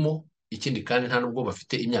barimo, ikindi kandi nta nubwo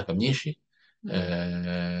bafite imyaka myinshi,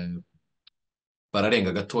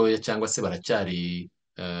 bararenga gatoya cyangwa se baracyari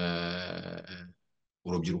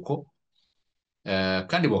urubyiruko,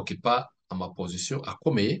 kandi bokipa amapozisiyo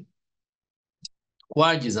akomeye.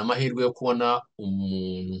 Twagize amahirwe yo kubona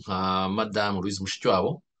umuntu nka madamu Louise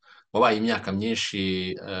Mushikiwabo, wabaye imyaka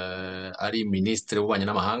myinshi ari minisitiri w'ububanyi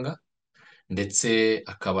n'amahanga, ndetse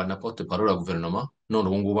akaba na porte parole ya guverinoma, none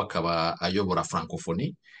ubu ngubu akaba ayobora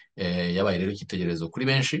francophonie. Yabaye rero icyitegererezo kuri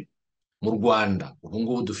benshi. Mu Rwanda ubu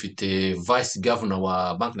ngubu dufite vice governor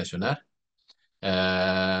wa banki nationale,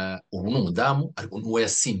 ubu ni umudamu, ariko n'uwo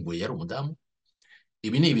yasimbuye yari umudamu.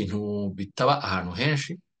 Ibi ni ibintu bitaba ahantu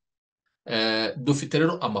henshi. Dufite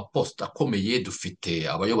rero amaposita akomeye, dufite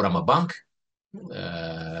abayobora amabanki,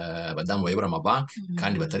 abadamu bayobora amabanki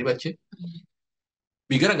kandi batari bake.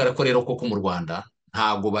 Bigaragara ko rero koko mu Rwanda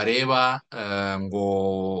ntabwo bareba ngo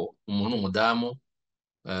umuntu ni umudamu,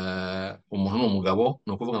 umuntu ni umugabo.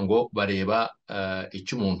 Ni ukuvuga ngo bareba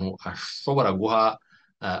icyo umuntu ashobora guha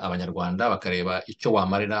abanyarwanda, bakareba icyo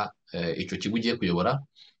wamarira icyo kigo ugiye kuyobora.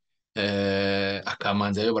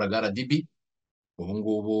 Akamanzi yayoboraga RDB, ubu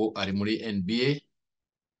ngubu ari muri NBA,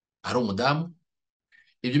 ari umudamu.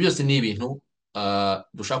 Ibyo byose ni ibintu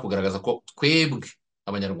dushaka kugaragaza ko twebwe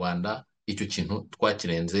abanyarwanda icyo kintu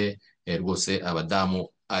twakirenze rwose. Abadamu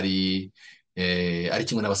ari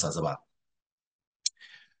kimwe n'abasaza babo.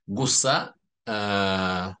 Gusa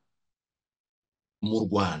mu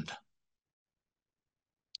Rwanda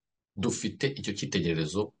dufite icyo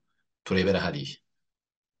cyitegererezo turebera hariya.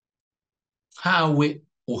 Nkawe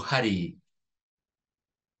uhari,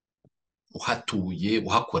 uhatuye,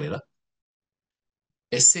 uhakorera,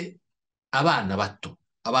 ese abana bato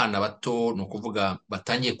ni ukuvuga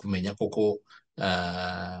batangiye kumenya koko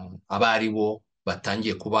abo ari bo,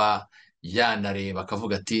 batangiye kuba yanareba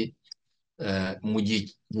akavuga ati mu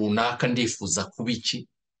gihe runaka ndifuza kuba iki,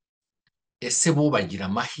 ese bo bagira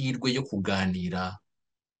amahirwe yo kuganira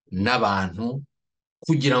n'abantu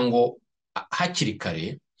kugira ngo hakiri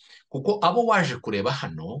kare, kuko abo waje kureba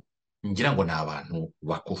hano ngira ngo ni abantu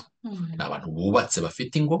bakuru, Mm. ni abantu bubatse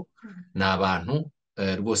bafite ingo, ni abantu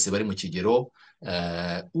rwose bari mu kigero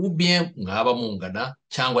ubien mwaba mungana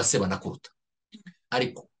cyangwa se banakuruta.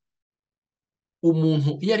 Ariko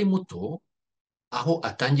umuntu iyo ari muto, aho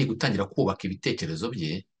atangiye gutangira kubaka ibitekerezo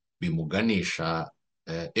bye bimuganisha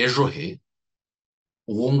ejo he,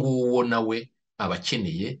 uwo nguwo nawe aba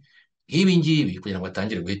akeneye nk'ibi ngibi kugira ngo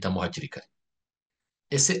atangire guhitamo hakiri kare.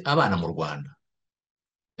 Ese abana mu Rwanda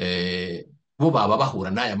bo baba bahura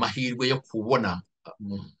n'aya mahirwe yo kubona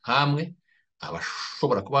nk'amwe,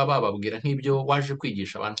 abashobora kuba bababwira nk'ibyo waje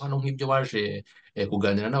kwigisha abantu hano, nk'ibyo waje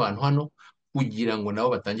kuganira n'abantu hano, kugira ngo nabo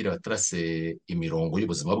batangire batarase imirongo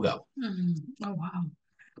y'ubuzima bwabo? Oh, wow.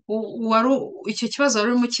 wari icyo kibazo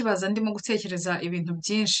wari urimo ukibaza ndimo gutekereza ibintu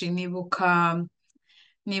byinshi,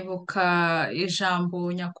 nibuka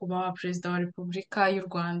ijambo nyakubahwa perezida wa repubulika y'u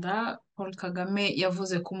Rwanda Paul Kagame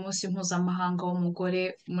yavuze ku munsi mpuzamahanga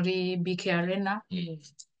w'umugore muri BK Arena.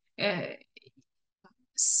 Eh,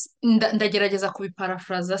 ndagerageza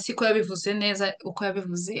kubiparafraza, siko yabivuze neza uko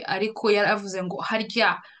yabivuze, ariko yaravuze ngo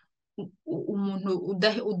harya umuntu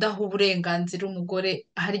udaha uburenganzira umugore,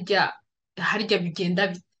 harya bigenda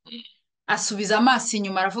bite? Asubiza amaso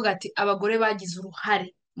inyuma aravuga ati abagore bagize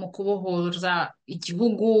uruhare mu kubohoza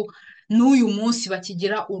igihugu, n'uyu munsi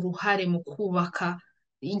bakigira uruhare mu kubaka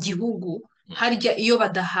igihugu. Harya iyo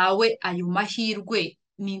badahawe ayo mahirwe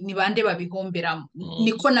ni bande babihomberamo?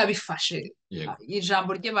 Niko nabifashe.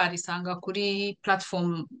 Ijambo rye barisanga kuri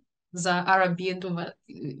platform za RBA ndumva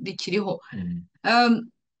rikiriho.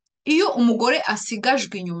 Iyo umugore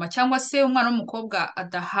asigajwe inyuma cyangwa se umwana w'umukobwa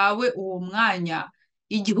adahawe uwo mwanya,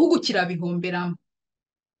 igihugu kirabihomberamo.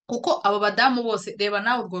 Kuko abo badamu bose, reba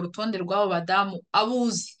nawe urwo rutonde rw'abo badamu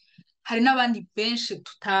abuzi, hari n'abandi benshi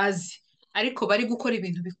tutazi, ariko bari gukora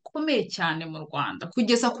ibintu bikomeye cyane mu Rwanda,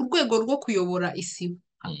 kugeza ku rwego rwo kuyobora isibo,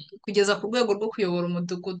 kugeza ku rwego rwo kuyobora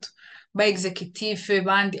umudugudu, ba executive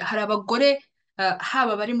bandi. Hari abagore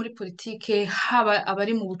haba abari muri politike, haba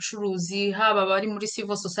abari mu bucuruzi, haba abari muri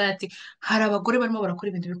civil society, hari abagore barimo barakora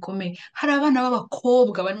ibintu bikomeye, hari abana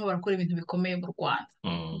b'abakobwa barimo barakora ibintu bikomeye mu Rwanda.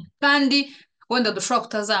 Kandi wenda dushobora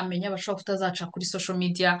kutazamenya, bashobora kutazaca kuri social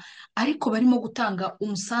media, ariko barimo gutanga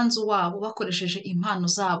umusanzu wabo bakoresheje impano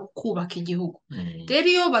zabo kubaka igihugu. Rero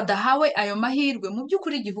iyo badahawe ayo mahirwe, mu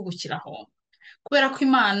by'ukuri igihugu kirahomba, kubera ko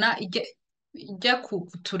Imana ijya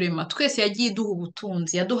kuturema twese yagiye iduha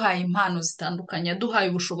ubutunzi, yaduhaye impano zitandukanye, yaduhaye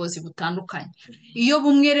ubushobozi butandukanye. Iyo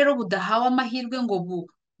bumwe rero budahawe amahirwe ngo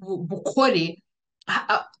bukore,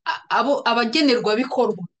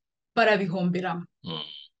 abagenerwabikorwa barabihomberamo.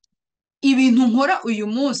 Ibintu nkora uyu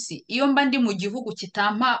munsi, iyo mba ndi mu gihugu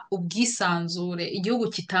kitampa ubwisanzure, igihugu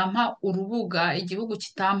kitampa urubuga, igihugu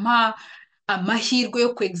kitampa amahirwe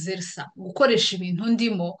yo kwegzerisa gukoresha ibintu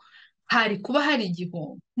ndimo, hari kuba hari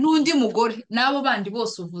igihombo. N'undi mugore n'abo bandi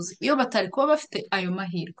bose uvuze, iyo batari kuba bafite ayo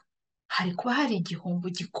mahirwe, hari kuba hari igihombo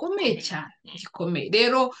gikomeye cyane, gikomeye.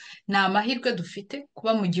 Rero ni amahirwe dufite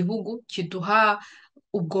kuba mu gihugu kiduha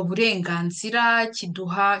ubwo burenganzira,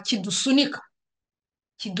 kidusunika,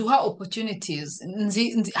 kiduha opportunities.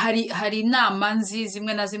 Hari inama nzi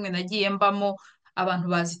zimwe na zimwe nagiye mbamo, abantu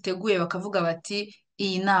baziteguye bakavuga bati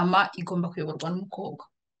iyi nama igomba kuyoborwa n'umukobwa,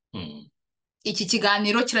 iki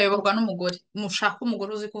kiganiro kirayoborwa n'umugore. Mushaka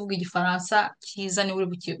umugore uzi kuvuga igifaransa cyiza, niwe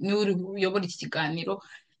uri buyobora iki kiganiro.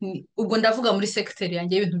 Ubwo ndavuga muri secteur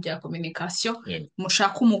yanjye y'ibintu bya communication.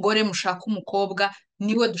 Mushaka umugore, mushaka umukobwa,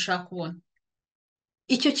 niwe dushaka kubona.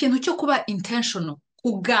 Icyo kintu cyo kuba intentional,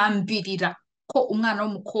 kugambirira ko umwana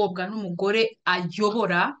w'umukobwa n'umugore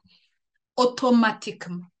ayobora,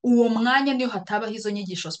 automatically uwo mwanya niyo hatabaho izo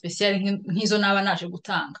nyigisho special nk'izo naba naje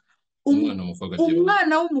gutanga,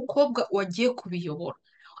 umwana w'umukobwa wagiye kubiyobora,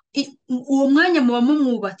 uwo mwanya muba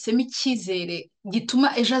mumwubatsemo icyizere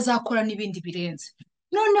gituma ejo azakora n'ibindi birenze.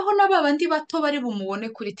 Noneho na babandi bato bari bumubone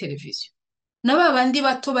kuri televiziyo, na babandi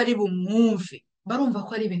bato bari bumwumve, barumva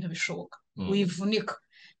ko ari ibintu bishoboka. Wivunika.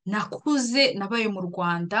 Nakuze nabaye mu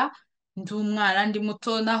Rwanda, ndi umwana, ndi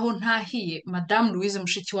muto, naho ntahiye Madame Louise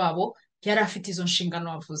Mushikiwabo yari afite izo nshingano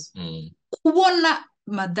wavuze. Kubona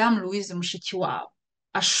Madame Louise Mushikiwabo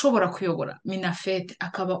ashobora kuyobora Minafete,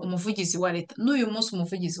 akaba umuvugizi wa leta, n'uyu munsi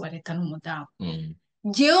umuvugizi wa leta n'umudamu.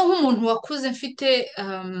 Ngewe nk'umuntu wakuze mfite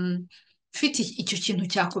icyo kintu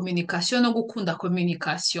cya communication no gukunda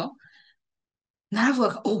communication,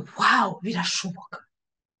 naravuga oh wow, birashoboka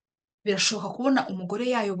kubona umugore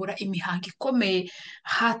yayobora imihango ikomeye,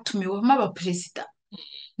 hatumiwemo abaperezida.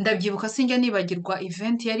 Ndabyibuka sinjya nibagirwa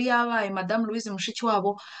event yari yabaye, Madame Louise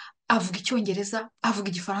Mushikiwabo avuga icyongereza, avuga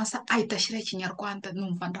igifaransa, ahita ashyiraho ikinyarwanda,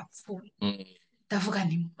 numva ndapfuye. Ndavuga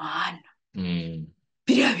ni Mana,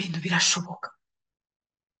 biriya bintu birashoboka.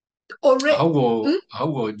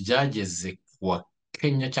 ahubwo byageze kuwa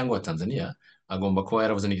Kenya cyangwa wa Tanzania agomba kuba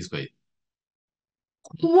yaravuze n'igiswahili.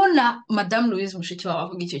 kubona madamu Louise Mushikiwabo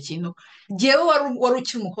avuga icyo kintu, ngewe wari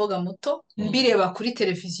ukiri umukobwa muto mbireba kuri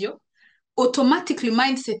televiziyo, automatically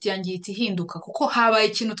mindset yanjye ihita ihinduka kuko habaye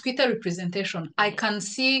ikintu twita representation. I can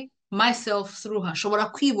see myself through her,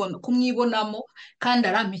 nshobora kumwibonamo kandi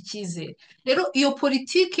arampa icyizere. Rero iyo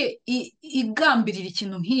politike igambirira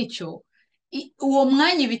ikintu nk'icyo, uwo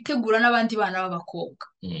mwanya ibitegura n'abandi bana b'abakobwa.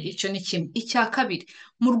 Icyo ni kimwe. Icya kabiri,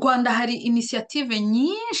 mu Rwanda hari inisiyative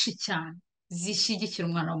nyinshi cyane zishyigikira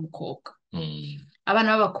umwana w'umukobwa.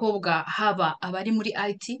 Abana b'abakobwa, haba abari muri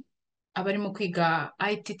IT, abarimo kwiga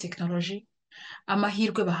IT tekinoloji,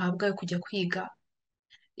 amahirwe bahabwa yo kujya kwiga,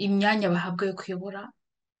 imyanya bahabwa yo kuyobora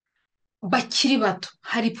bakiri bato.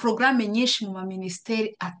 Hari porogaramu nyinshi mu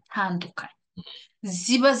maminisiteri atandukanye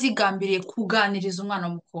ziba zigambiriye kuganiriza umwana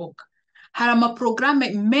w'umukobwa. Hari amaporogaramu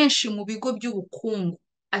menshi mu bigo by'ubukungu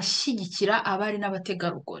ashyigikira abari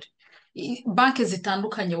n'abategarugori. Banki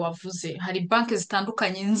zitandukanye wavuze, hari banki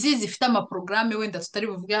zitandukanye nzi zifite amaporogaramu, wenda tutari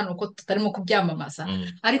buvuge hano ko tutarimo kubyamamaza,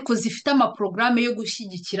 ariko zifite amaporogaramu yo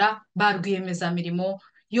gushyigikira ba rwiyemezamirimo,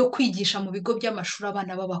 yo kwigisha mu bigo by'amashuri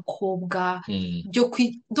abana b'abakobwa,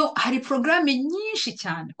 hari porogaramu nyinshi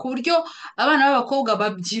cyane ku buryo abana b'abakobwa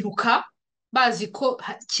babyiruka bazi ko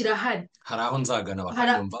kirahari. Hari aho nzagana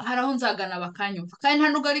bakanyumva. Hari aho nzagana bakanyumva. Kandi nta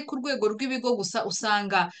nubwo ari ku rwego rw'ibigo gusa,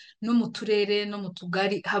 usanga no mu turere no mu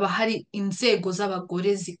tugari haba hari inzego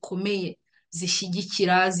z'abagore zikomeye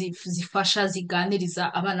zishyigikira, zifasha,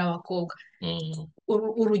 ziganiriza abana b'abakobwa.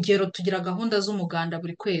 Urugero, tugira gahunda z'umuganda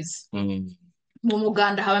buri kwezi. Mu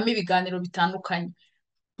muganda habamo ibiganiro bitandukanye.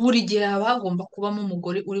 Buri gihe haba hagomba kubamo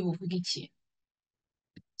umugore uri buvuge ikintu.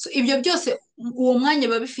 Ibyo byose, uwo mwanya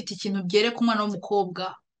biba bifite ikintu byereka umwana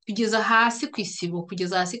w'umukobwa, kugeza hasi ku isibo,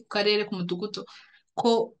 kugeza hasi ku karere, ku mudugudu,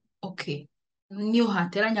 ko niyo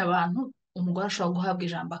hateranya abantu, umugore ashobora guhabwa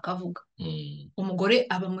ijambo akavuga. Umugore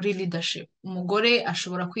aba muri leadership, umugore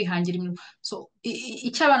ashobora kwihangira imirimo.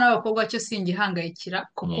 Icyo abana b'abakobwa cyo singihangayikira,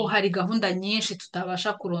 kuko hari gahunda nyinshi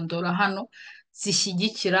tutabasha kurondora hano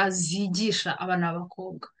zishyigikira, zigisha abana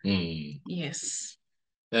b'abakobwa. Yes.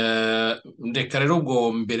 Ndeka rero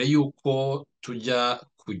ubwo mbere y'uko tujya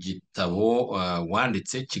ku gitabo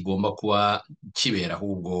wanditse, kigomba kuba kibera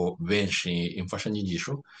ahubwo benshi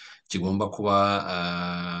imfashanyigisho, kigomba kuba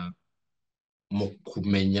mu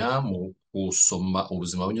kumenya, mu gusoma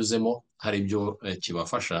ubuzima bunyuzemo, hari ibyo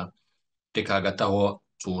kibafasha. Reka hagati aho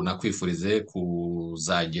tunakwifurize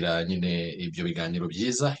kuzagira nyine ibyo biganiro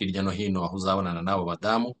byiza hirya no hino aho uzabonana n'abo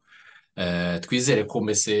badamu. Twizere ko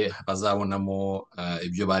mbese bazabonamo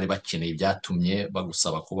ibyo bari bakeneye, byatumye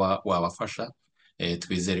bagusaba kuba wabafasha.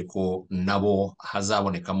 Twizere ko nabo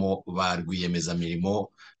hazabonekamo ba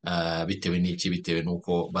rwiyemezamirimo, bitewe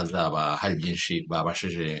n'uko bazaba hari byinshi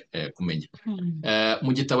babashije kumenya.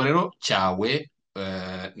 Mu gitabo rero cyawe,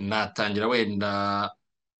 natangira wenda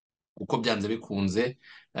uko byanze bikunze,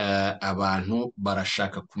 abantu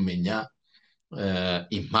barashaka kumenya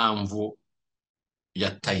impamvu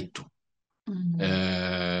ya tayito.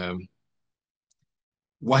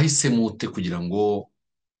 Wahisemo ute kugira ngo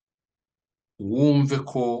wumve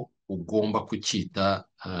ko ugomba kucyita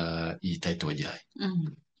iyi tayito wagihaye?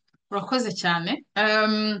 Urakoze cyane.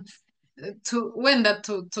 Wenda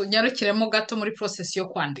tunyarukiremo gato muri process yo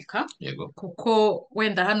kwandika, kuko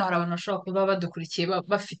wenda hano hari abantu bashobora kuba badukurikiye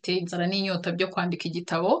bafite inzara n'inyota byo kwandika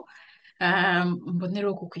igitabo.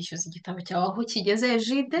 Mbonereho kukwishyuza igitabo cyawe aho kigeze,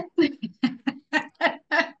 Jide.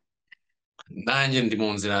 Nanjye ndi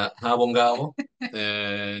mu nzira nk'abo ngabo.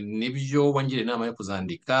 Nibyo wangiriye inama yo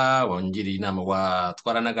kuzandika, wangiriye inama,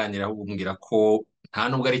 twaranaganira ahubwo umbwira ko nta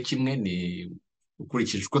nubwo ari kimwe, ni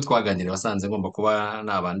ukurikije uko twaganiriye wasanze ngomba kuba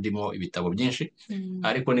naba ndimo ibitabo byinshi.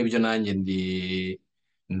 Ariko nibyo, nanjye ndi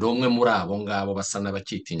umwe muri abo ngabo basa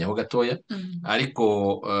n'abakitinyaho gatoya. Ariko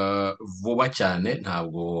vuba cyane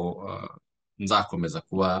ntabwo nzakomeza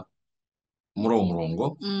kuba muri uwo murongo.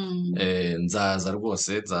 Nzaza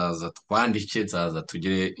rwose, nzaza twandike, nzaza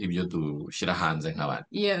tugire ibyo dushyira hanze nk'abandi.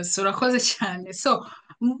 Yes, urakoze cyane.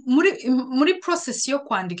 Muri process yo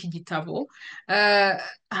kwandika igitabo,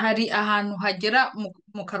 hari ahantu hagera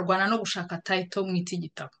mukarwana no gushaka title mwita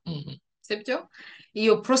igitabo. Sibyo?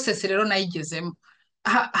 Iyo process rero nayigezemo.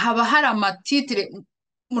 Haba hari amatitire,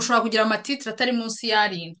 mushobora kugira amatitire atari munsi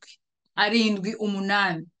y'arindwi,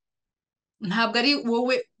 8. Ntabwo ari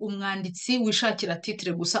wowe umwanditsi wishakira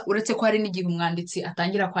titire gusa, uretse ko hari n'igihe umwanditsi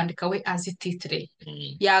atangira kwandika we azi titire.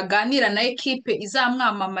 Yaganira na ekipe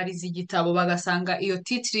izamwamamariza igitabo, bagasanga iyo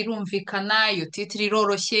titire irumvikana, iyo titire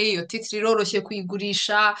iroroshye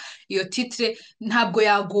kuyigurisha, iyo titire ntabwo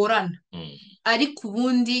yagorana. Ariko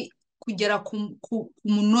ubundi kugera ku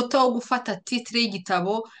munota wo gufata titire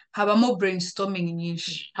y'igitabo habamo brainstorming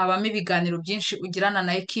nyinshi, habamo ibiganiro byinshi ugirana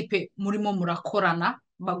na ekipe murimo murakorana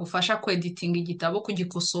bagufasha kweditinga igitabo,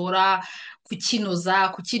 kugikosora, kukinoza,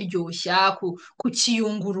 kukiryoshya,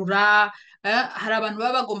 kukiyungurura. Hari abantu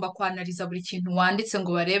baba bagomba kwanariza buri kintu wanditse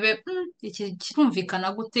ngo barebe iki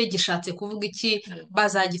kirumvikana gute, gishatse kuvuga iki,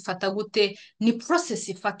 bazagifata gute. Ni process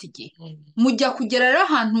ifata igihe. Mujya kugera rero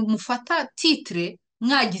ahantu mufata titire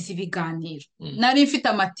mwagize ibiganiro. Nari mfite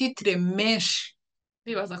amatitire menshi,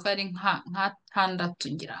 bibaza ko ari nk'atandatu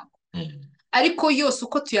ngira ngo, ariko yose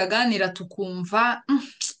uko tuyaganira tukumva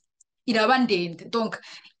iraba ndende, donc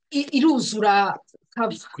iruzura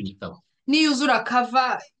kava ku gitabo. Niyuzura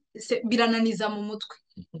kava birananiza mu mutwe.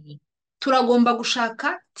 Turagomba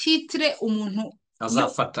gushaka titire umuntu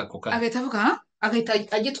azafata ako kanya agahita avuga agahita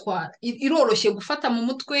agitwara. Iroroshye gufata mu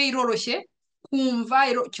mutwe, iroroshye kumva,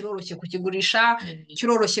 kiroroshye kukigurisha,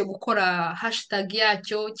 kiroroshye gukora hashtag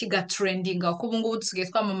yacyo kigatrendinga, kuko ubu ngubu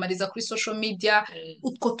dusigaye twamamariza kuri social media.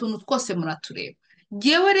 Utwo tuntu twose muratureba.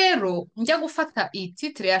 Ngewe rero njya gufata iyi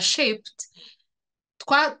titire ya shaped,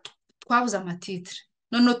 twabuze amatitire,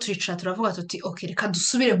 noneho turicara turavuga tuti okay, reka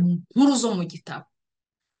dusubire mu nkuru zo mu gitabo.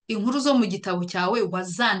 Inkuru zo mu gitabo cyawe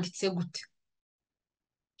wazanditse gute?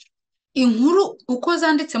 Inkuru uko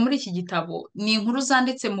zanditse muri iki gitabo ni inkuru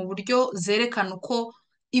zanditse mu buryo zerekana uko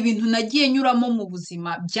ibintu nagiye nyuramo mu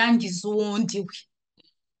buzima byangiza uwundi we.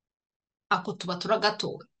 Ako tuba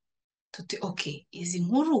turagatowe tuti okay, izi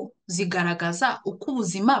nkuru zigaragaza uko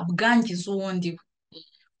ubuzima bwangiza uwundi we.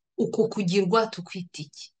 Uko kugirwa tukwita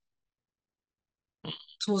iki?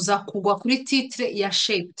 Tuza kugwa kuri titire ya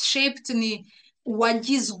shaped. Shaped ni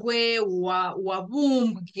wagizwe,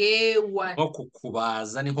 wabumbwe, nko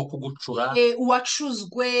kukubaza, ni nko kugucura,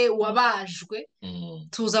 wacuzwe, wabajwe.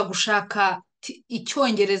 Tuza gushaka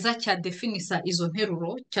icyongereza cya definisa izo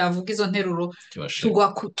nteruro, cyavuga izo nteruro,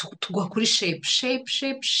 tugwa kuri shape,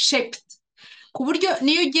 shaped. Ku buryo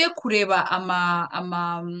niyo ugiye kureba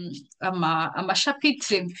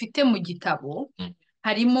amashapitire bifite mu gitabo,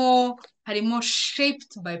 harimo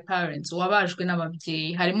shaped by parents, wabajwe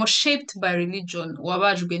n'ababyeyi. Harimo shaped by religion,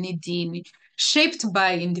 wabajwe n'idini. Shaped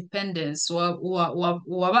by independence,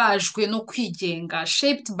 wabajwe no kwigenga.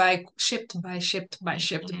 Shaped by.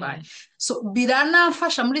 So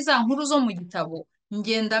biranafasha muri za nkuru zo mu gitabo,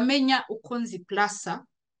 ngenda menya uko nziplasa,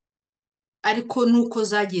 ariko nuko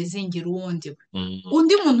zagiye zingira uwundi we.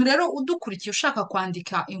 Undi muntu rero udukurikiye ushaka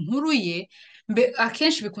kwandika inkuru ye,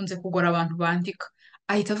 akenshi bikunze kugora abantu bandika.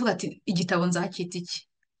 Ahita avuga ati igitabo nzakita iki,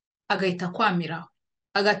 agahita kwamiraho,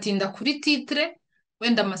 agatinda kuri titire.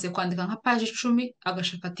 Wenda amaze kwandika nka paji 10,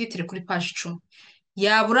 agashaka titire kuri paji 10,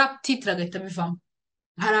 yabura titire agahita bivamo.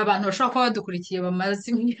 Hari abantu bashobora kuba badukurikiye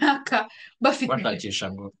bamaze imyaka bafite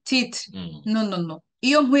titire. No.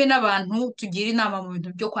 Iyo mpuye n'abantu tugira inama mu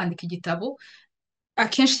bintu byo kwandika igitabo,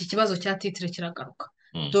 akenshi iki kibazo cya titire kiragaruka.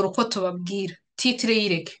 Dore uko tubabwira, titire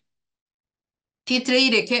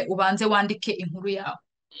yireke, ubanze wandike inkuru yawe.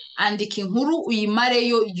 Andika inkuru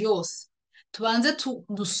uyimareyo yose, tubanze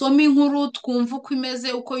dusome inkuru, twumve uko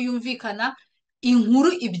imeze, uko yumvikana.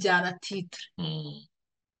 Inkuru ibyara titire.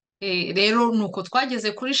 Rero nuko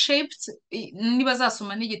twageze kuri shaped. Niba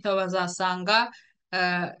zasoma n'igitabo bazasanga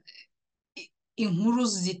inkuru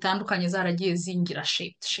zitandukanye zaragiye zingira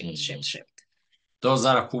shaped.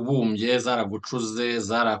 zarakubumbye, zaragucuze,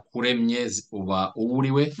 zarakuremye, uba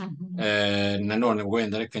uburiwe. Nanone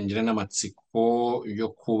wenda reka ngire n'amatsiko yo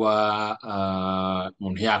kuba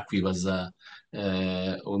umuntu yakwibaza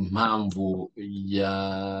impamvu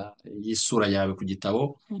y'isura yawe ku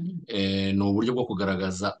gitabo. Ni uburyo bwo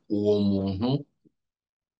kugaragaza uwo muntu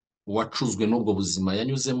wacuzwe n'ubwo buzima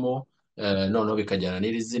yanyuzemo, noneho bikajyana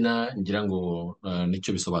n'iri zina, ngira ngo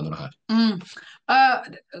nicyo bisobanura hari.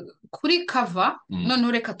 Kuri kava,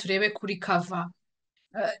 noneho reka turebe kuri kava.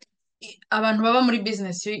 Abantu baba muri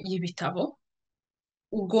bizinesi y'ibitabo,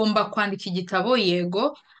 ugomba kwandika igitabo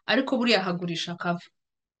yego, ariko buriya hagurisha kava.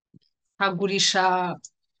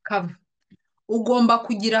 Ugomba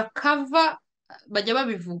kugira kava, bajya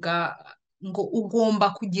babivuga ngo ugomba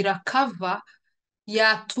kugira kava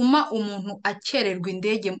yatuma umuntu akererwa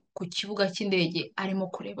indege ku kibuga cy'indege arimo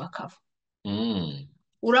kureba kava.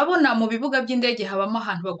 Urabona mu bibuga by'indege habamo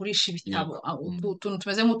ahantu bagurisha ibitabo, utuntu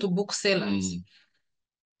tumeze nk'utu book sellers.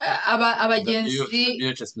 Abagenzi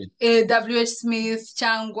WH Smith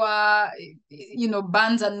cyangwa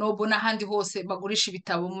Barnes and Noble n'ahandi hose bagurisha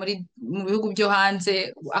ibitabo mu bihugu byo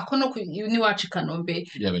hanze. Ako no n'iwacu i Kanombe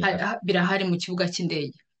birahari mu kibuga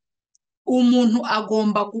cy'indege. Umuntu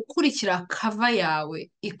agomba gukurikira kava yawe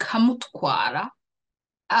ikamutwara,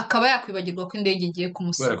 akaba yakwibagirwa ko indege igiye kubera ko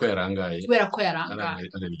kumusiga yarangaye kubera ko yarangaye.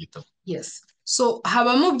 areba igitabo. Yes. So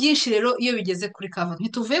habamo byinshi rero iyo bigeze kuri kava.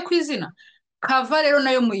 Ntituvuye ku izina. Kava rero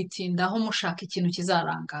nayo muyitindaho mushaka ikintu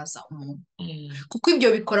kizarangaza umuntu. Kuko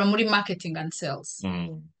ibyo bikora muri marketing and sales.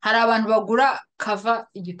 Hari abantu bagura kava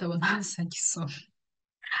igitabo ntazagisoma.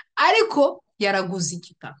 Ariko yaraguze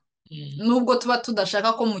igitabo. Nubwo tuba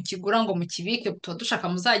tudashaka ko mukigura ngo mukibike, tuba dushaka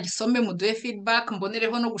muzagisome muduhe feedback,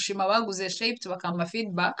 mbonereho no gushima abaguze shapes bakampa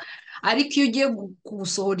feedback. Ariko iyo ugiye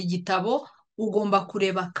gusohora igitabo ugomba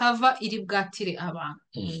kureba kava iri bwatire abantu.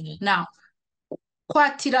 Now,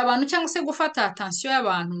 kwatira abantu cyangwa se gufata attention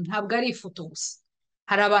y'abantu ntabwo ari ifoto gusa.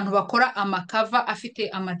 Hari abantu bakora amakava afite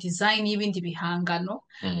amadesign y'ibindi bihangano,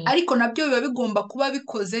 ariko nabyo biba bigomba kuba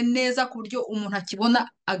bikoze neza ku buryo umuntu akibona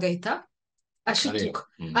agahita ashituka,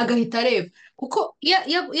 agahita areba. Kuko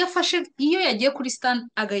iyo yagiye kuri stand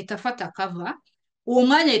agahita afata kava, uwo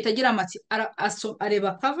mwanya ahita agira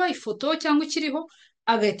areba kava ifoto cyangwa ikiriho,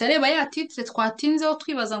 agahita areba ya titre twatinzeho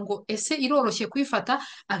twibaza ngo ese iroroshye kuyifata,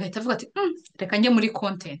 agahita avuga ati reka njye muri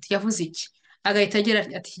content yavuze iki, agahita agira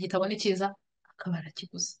ati iki gitabo ni cyiza, akaba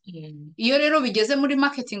arakiguze. Iyo rero bigeze muri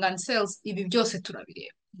marketing and sales, ibi byose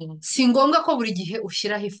turabireba. Si ngombwa ko buri gihe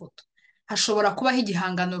ushyiraho ifoto. Hashobora kubaho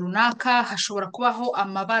igihangano runaka, hashobora kubaho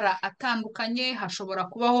amabara atandukanye, hashobora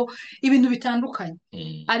kubaho ibintu bitandukanye.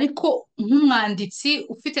 Ariko nk'umwanditsi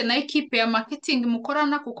ufite na ekipe ya marketing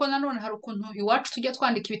mukorana, kuko nanone hari ukuntu iwacu tujya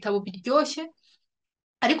twandika ibitabo biryoshye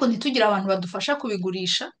ariko ntitugire abantu badufasha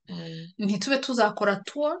kubigurisha, ntitube tuzakora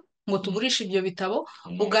tour ngo tugurishe ibyo bitabo,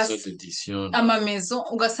 amamezo,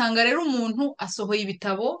 ugasanga rero umuntu asohoye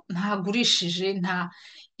ibitabo ntagurishije,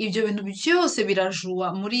 ibyo bintu byose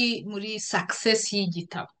birajuwa muri success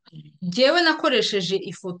y'igitabo. Njyewe nakoresheje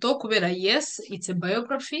ifoto kubera yes it's a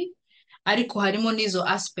biography, ariko harimo n'izo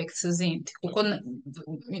aspects zindi, kuko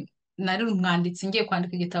nari umwanditsi ngiye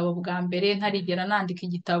kwandika igitabo bwa mbere, ntarigera nandika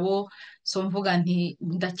igitabo, so mvuga nti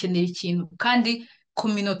ndakenera ikintu, kandi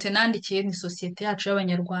communauté nandikiye ni sosiyete yacu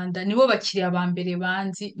y'Abanyarwanda, nibo bakiriya ba mbere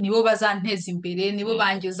banzi, nibo bazanteza imbere, nibo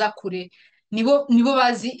bangeza kure, nibo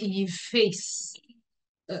bazi iyi face.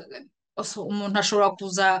 Umuntu ashobora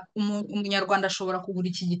umunyarwanda ashobora kugura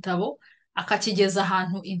iki gitabo akakigeza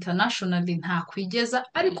ahantu internationally ntakwigeza,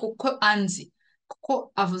 ariko ko anzi,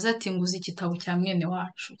 kuko avuze ati nguze igitabo cya mwene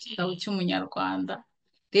wacu, igitabo cy'umunyarwanda.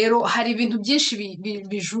 Rero hari ibintu byinshi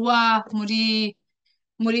bijuwa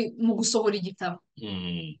mu gusohora igitabo.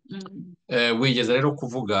 Wigeze rero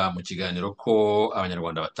kuvuga mu kiganiro ko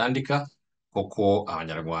abanyarwanda batandika, koko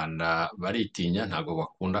abanyarwanda baritinya, ntabwo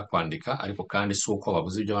bakunda kwandika, ariko kandi si uko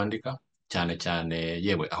babuze ibyo bandika, cyane cyane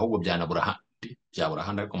yewe ahubwo byabura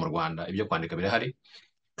ahandi, ariko mu Rwanda ibyo kwandika birahari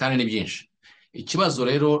kandi ni byinshi. Ikibazo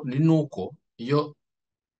rero ni nuko iyo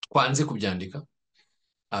twanze kubyandika,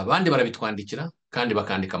 abandi barabitwandikira kandi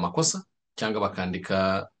bakandika amakosa, cyangwa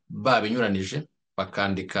bakandika babinyuranije,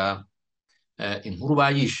 bakandika inkuru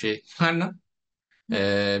bayishe nkana,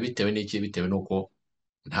 bitewe n'iki? Bitewe n'uko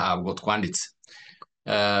ntabwo twanditse.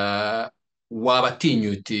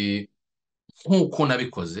 Wabatinyuti nk'uko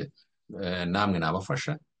nabikoze, namwe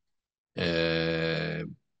nabafasha,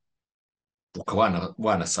 ukaba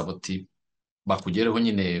wanasaba uti bakugereho,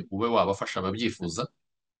 nyine ube wabafasha ababyifuza.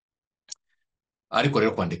 Ariko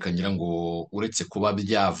rero kwandika ngira ngo uretse kuba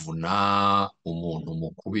byavuna umuntu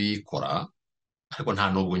mu kubikora, ariko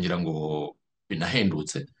nta nubwo ngira ngo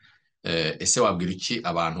binahendutse. Ese wabwira iki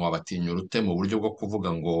abantu, wabatinyura ute mu buryo bwo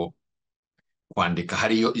kuvuga ngo kwandika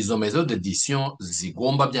hariyo izo maison d'édition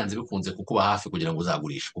zigomba byanze bikunze kukuba hafi kugira ngo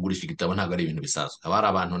uzagurishe. Kugurisha igitabo ntabwo ari ibintu bisanzwe. Haba hari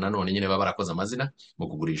abantu nanone nyine baba barakoze amazina mu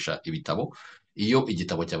kugurisha ibitabo. Iyo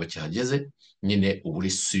igitabo cyawe kihageze, nyine uba uri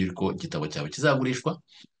sure ko igitabo cyawe kizagurishwa,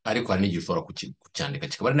 ariko hari n'igihe ushobora kucyandika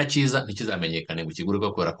kikaba ari na cyiza, ntikizamenyekane ngo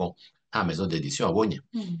kigurirwe kubera ko nta maison d'édition wabonye.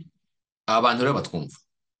 Abantu rero batwumva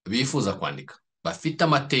bifuza kwandika, bafite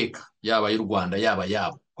amateka yaba y'u Rwanda yaba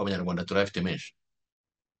yabo, ko abanyarwanda turayafite menshi,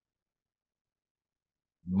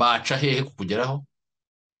 baca hehe kukugeraho?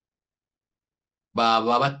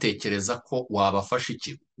 Baba batekereza ko wabafasha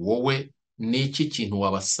iki? Wowe ni iki kintu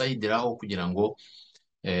wabasayidiraho kugira ngo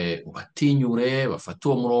ubatinyure bafate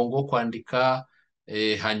uwo murongo wo kwandika,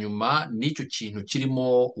 hanyuma n'icyo kintu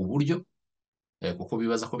kirimo uburyo, kuko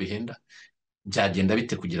bibaza ko bihenda, byagenda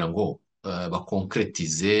bite kugira ngo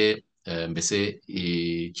bakonkretize, mbese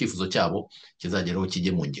icyifuzo cyabo kizageraho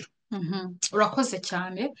kijye mu ngiro? Urakoze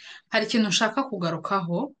cyane. Hari ikintu nshaka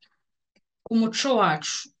kugarukaho ku muco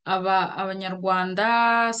wacu.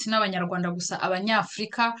 Abanyarwanda, si n'abanyarwanda gusa,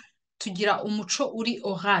 abanyafurika tugira umuco uri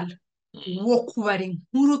oral wo kubara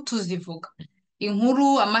inkuru tuzivuga.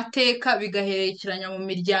 Inkuru, amateka bigaherekeranya mu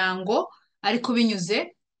miryango, ariko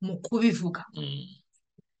binyuze mu kubivuga.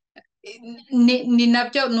 ni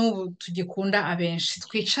nabyo n'ubu tugikunda abenshi,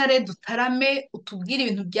 twicare dutarame utubwire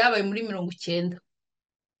ibintu byabaye muri 90,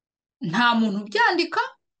 nta muntu ubyandika,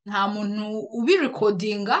 nta muntu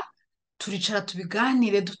ubirikodinga, turicara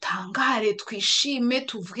tubiganire, dutangare, twishime,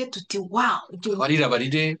 tuvuge tuti wawu, abarira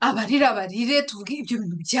barire, abarira barire, tuvuge ibyo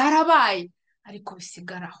bintu byarabaye, ariko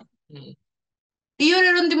bisigaraho. Iyo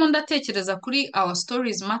rero ndimo ndatekereza kuri our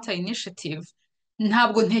stories matter initiative,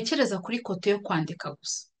 ntabwo ntekereza kuri kote yo kwandika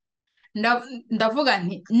gusa. Ndavuga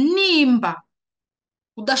nti nimba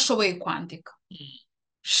udashoboye kwandika,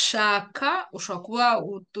 shaka, ushobora kuba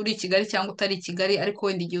uri i Kigali cyangwa utari i Kigali, ariko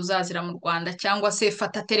wenda igihe uzazira mu Rwanda, cyangwa se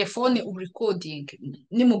fata telefone urikodinge,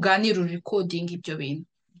 nimuganira urikodinge ibyo bintu,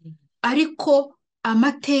 ariko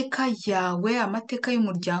amateka yawe, amateka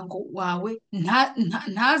y'umuryango wawe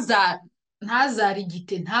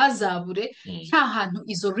ntazarigite, ntazabure, nta hantu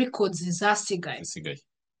izo records zasigaye,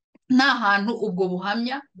 nta hantu ubwo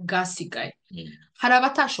buhamya bwasigaye. Hari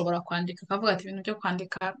abatashobora kwandika, akavuga ati ibintu byo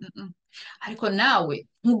kwandika, ariko nawe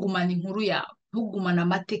ntugumane inkuru yawe, ntugumane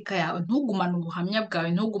amateka yawe, ntugumane ubuhamya bwawe,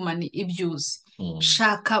 ntugumane ibyo uzi.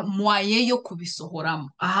 Shaka mwaye yo kubisohoramo,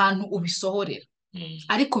 ahantu ubisohorera,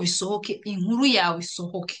 ariko bisohoke, inkuru yawe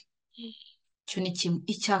isohoke. Icyo ni kimwe.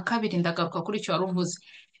 Icya kabiri, ndagaruka kuri icyo wari uvuze,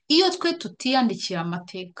 iyo twe tutiyandikiye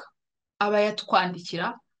amateka,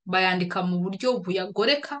 abayatwandikira bayandika mu buryo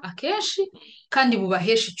buyagoreka akenshi, kandi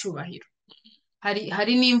bubahesha icyubahiro.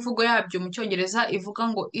 Hari n'imvugo yabyo mu cyongereza ivuga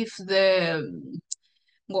ngo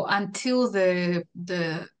until the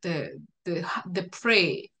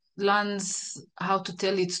prey learns how to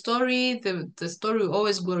tell its story, the story will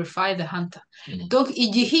always glorify the hunter. Donc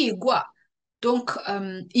igihigwa, donc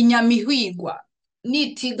inyamihigwa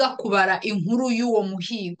nitiga kubara inkuru y'uwo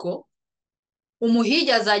muhigo,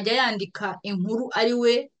 umuhigi azajya yandika inkuru ari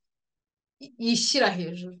we yishyira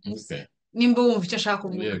hejuru. Nimba wumva icyo ashaka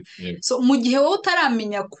kuvuga. So mu gihe wowe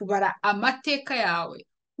utaramenya kubara amateka yawe,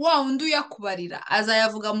 wa wundi uyakubarira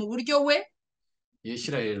azayavuga mu buryo we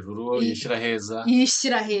yishyira hejuru, yishyira heza,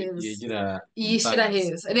 yishyira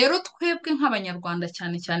heza. Rero twebwe nk'abanyarwanda,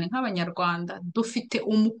 cyane cyane nk'abanyarwanda, dufite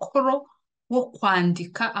umukoro wo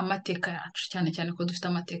kwandika amateka yacu, cyane cyane ko dufite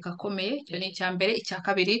amateka akomeye. Icyo ni icya mbere. Icya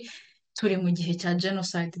kabiri, turi mu gihe cya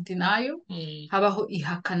genocide denial, habaho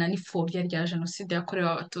ihakana n'ipfobya rya jenoside yakorewe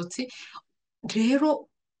abatutsi. Rero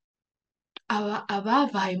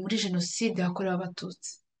ababaye muri jenoside yakorewe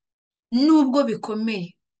abatutsi, nubwo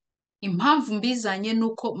bikomeye, impamvu mbizanye ni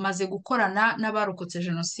uko maze gukorana n'abarokotse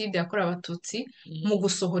jenoside yakorewe abatutsi mu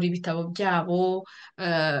gusohora ibitabo byabo,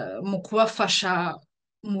 mu kubafasha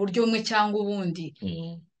mu buryo bumwe cyangwa ubundi.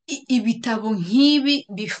 Ibitabo nk'ibi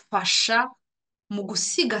bifasha mu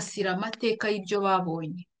gusigasira amateka y'ibyo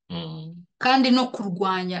babonye, kandi no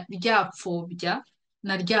kurwanya rya pfobya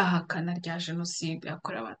na rya hakana rya jenoside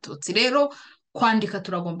yakorewe abatutsi. Rero kwandika,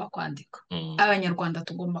 turagomba kwandika, abanyarwanda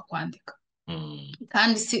tugomba kwandika,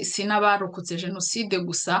 kandi si n'abarokotse jenoside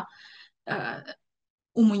gusa,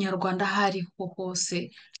 umunyarwanda aho ariho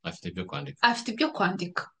hose afite ibyo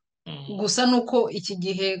kwandika. Gusa nuko iki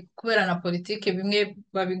gihe kubera na politike bimwe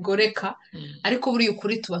babigoreka, ariko buriya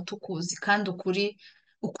ukuri tuba tukuzi, kandi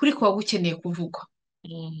ukuri kuba gukeneye kuvugwa.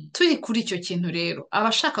 Turi kuri icyo kintu rero,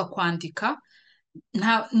 abashaka kwandika,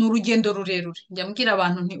 ni urugendo rurerure. Njya mbwira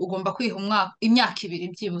abantu nti ugomba kwiha imyaka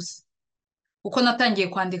 2 byibuze, uko natangiye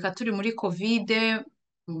kwandika turi muri kovide,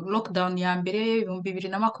 lockdown ya mbere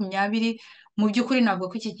 2020. Mu by'ukuri ntabwo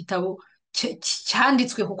ko iki gitabo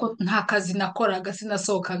cyanditswe kuko nta kazi nakoraga,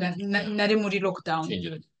 sinasohokaga, nari muri lockdown,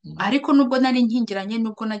 ariko nubwo nari nkingiranye,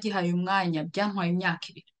 nubwo nagihaye umwanya, byantwaye imyaka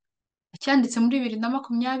 2. Cyanditse muri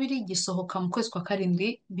 2020, gisohoka mu kwezi kwa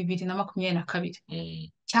karindwi 2022.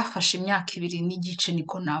 Cyafashe imyaka 2 n'igice,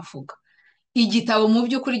 niko navuga. Igitabo mu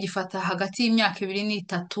by'ukuri gifata hagati y'imyaka 2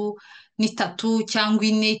 n'itatu cyangwa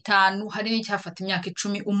 4, 5, hari n'icyafata imyaka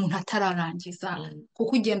 10 umuntu atararangiza,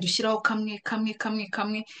 kuko ugenda ushyiraho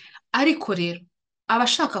kamwe. Ariko rero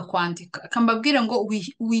abashaka kwandika, akambabwira ngo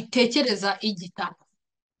witekereza igitabo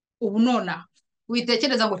ubu nonaha,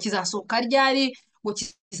 witekereza ngo kizasohoka ryari, ngo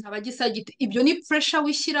kizaba gisa gite. Ibyo ni pressure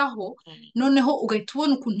wishyiraho, noneho ugahita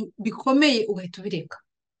ubona ukuntu bikomeye, ugahita ubireka.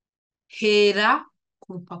 Hera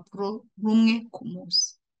ku rupapuro rumwe ku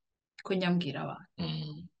munsi, ko nyambwira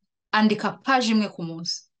abantu, andika paji imwe ku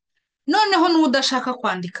munsi. Noneho n'udashaka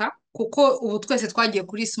kwandika, kuko ubu twese twagiye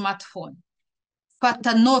kuri smartphone,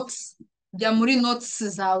 fata notes, jya muri notes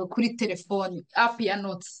zawe kuri telefone, app ya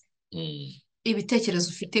notes, ibitekerezo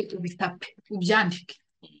ufite ubitape, ubyandike.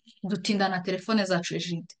 Dutinda na telefone zacu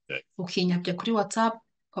ejide, ukinyabya kuri WhatsApp,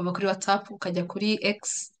 ukava kuri WhatsApp ukajya kuri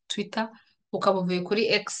X, Twitter, ukaba uvuye kuri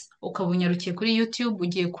X ukaba unyarukiye kuri YouTube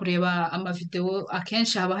ugiye kureba amavideo,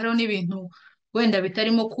 akenshi haba hariho n'ibintu wenda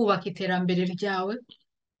bitarimo kubaka iterambere ryawe,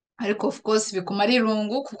 ariko of course bikumara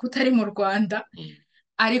irungu kuko utari mu Rwanda,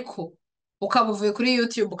 ariko ukaba uvuye kuri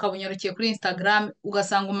YouTube ukaba unyarukiye kuri Instagram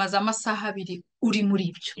ugasanga umaze amasaha abiri uri muri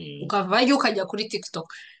ibyo, ukavayo ukajya kuri TikTok,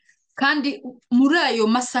 kandi muri ayo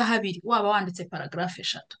masaha abiri waba wanditse paragraphe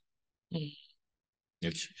eshatu.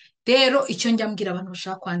 Nibyo. Rero icyo njya mbwira abantu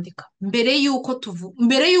bashaka kwandika, mbere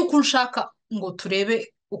y'uko nshaka ngo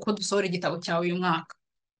turebe uko dusohora igitabo cyawe uyu mwaka,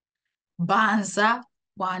 banza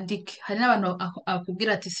wandike. Hari n'abantu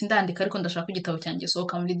akubwira ati sindandika ariko ndashaka ko igitabo cyanjye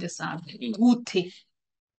gisohoka muri Desambre. Gute?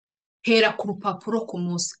 Hera ku rupapuro ku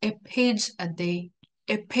munsi, a page a day,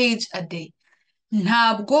 a page a day.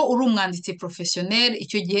 Ntabwo uri umwanditsi professionnel.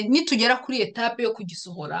 Icyo gihe nitugera kuri etape yo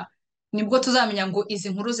kugisohora nibwo tuzamenya ngo izi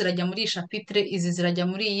nkuru zirajya muri iyi chapitre, izi zirajya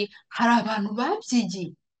muri iyi. Hari abantu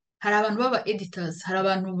babyigiye, hari abantu baba editors, hari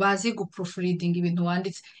abantu bazi proofreading ibintu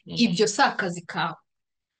wanditse. Ibyo si akazi kawe.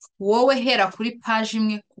 Wowe hera kuri page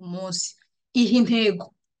imwe ku munsi, ihe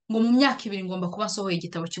intego ngo mu myaka 2 ngomba kuba nsohoye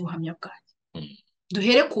igitabo cy'ubuhamya bwanjye.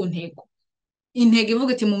 Duhere ku ntego. Intego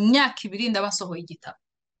ivuga iti mu myaka 2 ndaba nsohoye igitabo.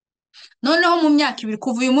 Noneho mu myaka 2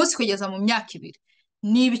 kuva uyu munsi kugeza mu myaka 2,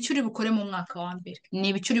 ni ibiki uri bukore mu mwaka wa mbere, ni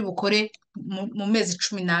ibiki uri bukore mu mezi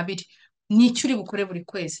 12, ni iki uri bukore buri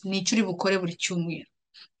kwezi, ni iki uri bukore buri cyumweru.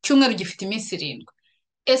 Cyumweru gifite iminsi 7.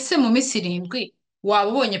 Ese mu minsi 7 waba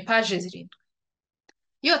ubonye page 7?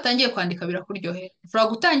 Iyo watangiye kwandika birakuryohera. Ushobora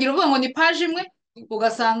gutangira uvuga ngo ni page imwe,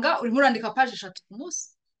 ugasanga urimo urandika page 3 ku munsi.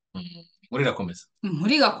 Inkuru irakomeza.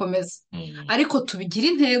 Inkuru igakomeza. Ariko tubigira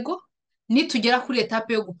intego, nitugera kuri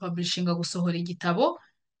etape yo gupublishinga, gusohora igitabo,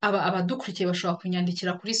 abadukurikiye bashobora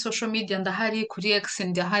kunyandikira kuri social media, ndahari kuri X,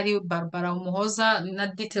 ndahari Barbara Umuhoza, na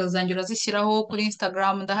details zanjye urazishyiraho kuri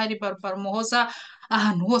Instagram, ndahari Barbara Umuhoza.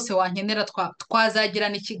 Ahantu hose wankenera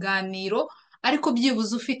twazagirana ikiganiro, ariko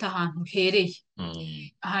byibuze ufite ahantu uhereye,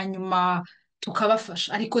 hanyuma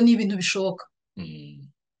tukabafasha, ariko ni ibintu bishoboka.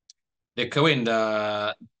 Reka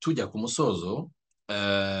wenda tujya ku musozo,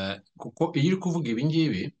 kuko iyo uri kuvuga ibi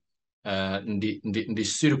ngibi, ndi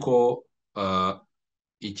sure ko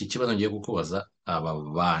iki kibazo ngiye kukubaza aba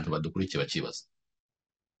bantu badukurikiye bakibaza.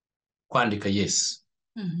 Kwandika yes,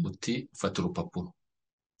 uti fata urupapuro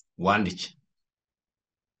wandike.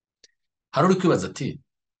 Hari uri kwibaza ati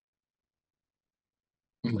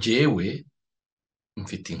njyewe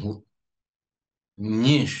mfite inkuru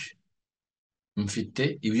nyinshi,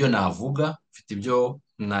 mfite ibyo navuga, mfite ibyo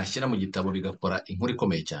nashyira mu gitabo bigakora inkuru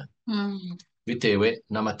ikomeye cyane, bitewe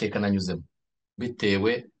n'amateka nanyuzemo,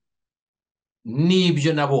 bitewe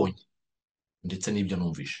n'ibyo nabonye ndetse n'ibyo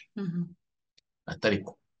numvishe.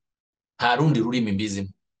 Atariko nta rundi rurimi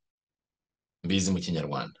mbizi mu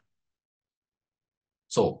Kinyarwanda.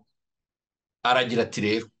 So aragira ati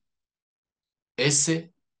rero,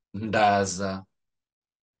 ese ndaza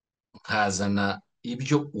nkazana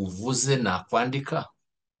ibyo uvuze nakwandika,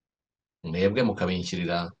 mwebwe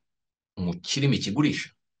mukabinshyirira mu kirimi kigurisha?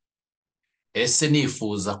 Ese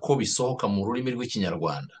nifuza ko bisohoka mu rurimi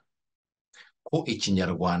rw'Ikinyarwanda, ko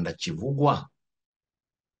Ikinyarwanda kivugwa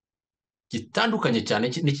gitandukanye cyane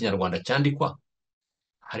n'Ikinyarwanda cyandikwa?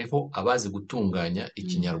 Hariho abazi gutunganya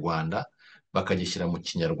Ikinyarwanda bakagishyira mu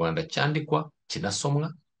Kinyarwanda cyandikwa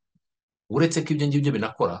kinasomwa. Uretse ko ibyo ngibyo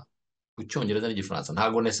binakora ku Cyongereza n'Igifaransa.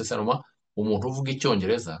 Ntabwo necessairement umuntu uvuga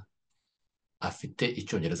Icyongereza afite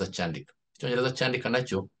Icyongereza cyandika. Icyongereza cyandika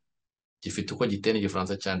nacyo gifite uko giteye,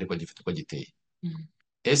 n'Igifaransa cyandikwa gifite uko giteye.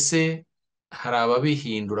 Ese hari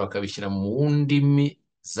ababihindura bakabishyira mu ndimi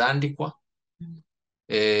zandikwa?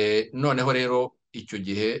 Noneho rero icyo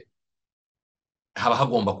gihe haba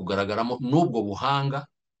hagomba kugaragaramo n'ubwo buhanga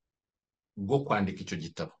bwo kwandika icyo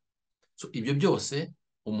gitabo. So ibyo byose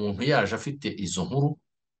umuntu yaje afite izo nkuru,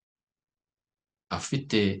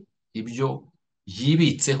 afite ibyo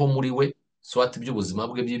yibitseho muri we, swati by'ubuzima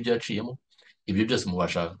bwe, by'ibyo yaciyemo, ibyo byose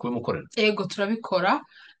mubasha kubimukorera. Ego turabikora.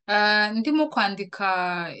 Ndimo kwandika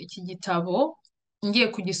iki gitabo, ngiye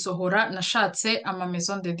kugisohora, nashatse ama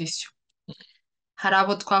maison d'édition. Hari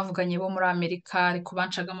abo twavuganye bo muri Amerika ariko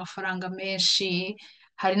bancaga amafaranga menshi,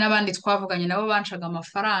 hari n'abandi twavuganye nabo bancaga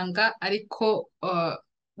amafaranga, ariko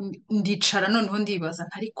ndicara noneho ndibaza,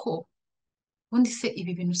 ariko ubundi se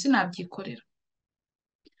ibi bintu sinabyikorera?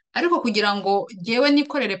 Ariko kugira ngo jyewe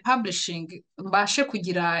nikorere publishing, mbashe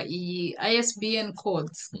kugira iyi ISBN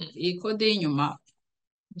code, iyi code y'inyuma,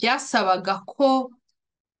 byasabaga ko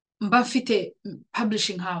mba mfite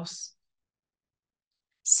publishing house.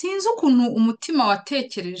 Sinzi ukuntu umutima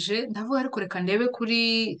watekereje, ndavuga ariko reka ndebe kuri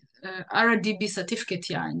RDB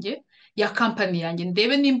certificate yanjye ya company yanjye,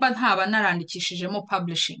 ndebe nimba ntaba narandikishijemo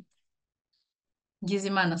publishing. ngize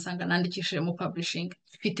imana asanga nandikishijemo publishing,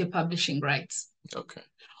 mfite publishing rights. Okay.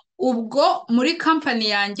 Ubwo muri company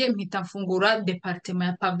yanjye mpita mfungura department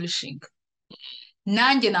ya publishing,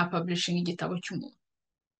 nanjye na publishing igitabo cy'umuntu,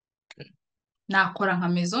 nakora nka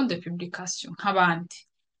maison de publication nk'abandi,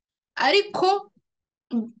 ariko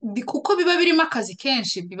kuko biba birimo akazi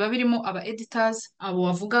kenshi, biba birimo aba editors, abo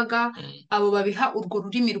wavugaga, abo babiha urwo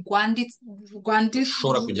rurimi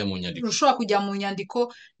rushobora kujya mu nyandiko, rushobora kujya mu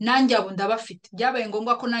nyandiko, nanjye abo ndabafite. Byabaye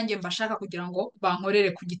ngombwa ko nanjye mbashaka kugira ngo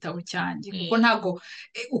bankorere ku gitabo cyanjye, kuko ntago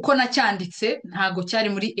uko nacyanditse ntago cyari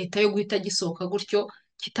muri eta yo guhita gisohoka gutyo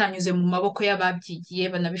kitanyuze mu maboko y'ababyigiye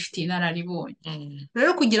banabifitiye inararibonye.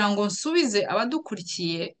 Rero kugira ngo nsubize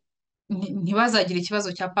abadukurikiye ntibazagire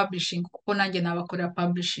ikibazo cya publishing, kuko nanjye nabakorera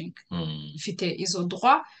publishing, mfite izo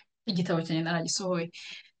droit, igitabo cyanjye naragisohoye.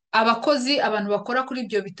 Abakozi, abantu bakora kuri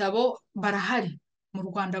ibyo bitabo barahari mu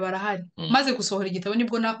Rwanda, barahari. Maze gusohora igitabo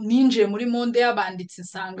nibwo ninjiye muri monde y'abanditsi,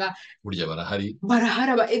 nsanga burya barahari,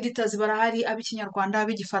 aba editors barahari, ab'ikinyarwanda,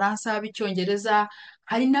 ab'igifaransa, ab'icyongereza,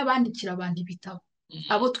 hari n'abandikira abantu ibitabo,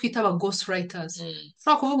 abo twita aba ghost writers.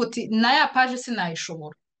 ushobora kuvuga uti na ya page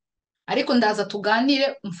sinayishobora, ariko ndaza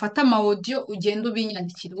tuganire, umfate ama audio ugenda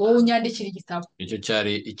ubinyandikira, wowe unyandikira igitabo. icyo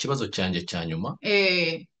cyari ikibazo cyanjye cya nyuma.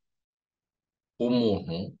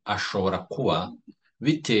 Umuntu ashobora kuba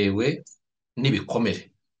bitewe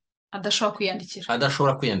n'ibikomere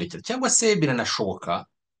adashobora kwiyandikira, cyangwa se biranashoboka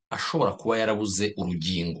ashobora kuba yarabuze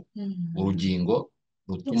urugingo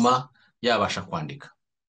rutuma yabasha kwandika.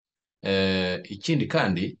 Ikindi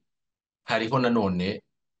kandi hariho nanone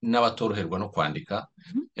n'abatoroherwa no kwandika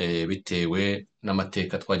bitewe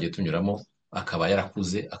n'amateka twagiye tunyuramo, akaba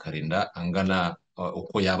yarakuze akarinda angana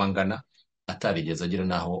uko yaba angana, atarigeze agira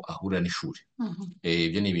n'aho ahurira n'ishuri.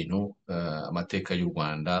 Ibyo ni ibintu amateka y'u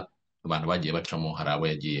Rwanda abantu bagiye bacamo, hari abo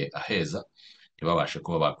yagiye aheza ntibabashe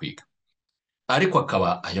kuba bakwiga, ariko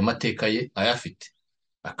akaba ayo mateka ye ayafite,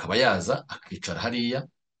 akaba yaza akicara hariya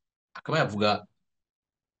akaba yavuga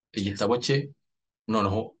igitabo cye,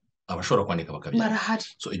 noneho abashobora kwandika bakabyara. Barahari.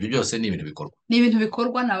 So ibyo byose ni ibintu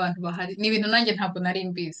bikorwa, ni abantu bahari, ni ibintu nanjye ntabwo nari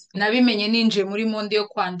mbizi, nabimenye ninjiye muri monde yo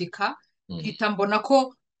kwandika, mpita mbona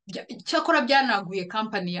ko cyakora byanaguye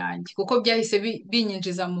company yanjye, kuko byahise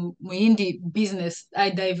binyinjiza mu yindi business.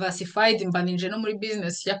 I diversified, mbaninje no muri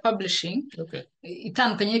business ya publishing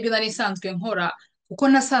itandukanye n'ibyo nari nsanzwe nkora, kuko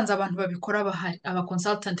nasanze abantu babikora bahari, aba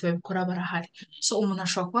consultant babikora barahari. So umuntu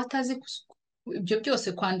ashobora kuba atazi ibyo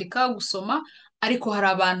byose, kwandika, gusoma, ariko hari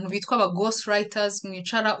abantu bitwa aba ghost writers,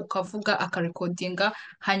 mwicara ukavuga akarekodinga,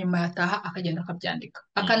 hanyuma yataha akagenda akabyandika,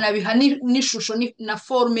 akanabiha n'ishusho na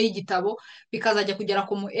forme y'igitabo, bikazajya kugera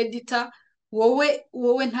ku mu editor,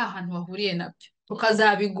 wowe nta hantu wahuriye nabyo,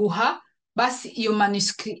 ukazabiguha basi iyo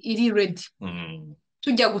manuscript iri ready.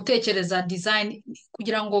 Tujya gutekereza design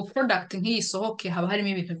kugira ngo product nk'iyi sohoke, haba harimo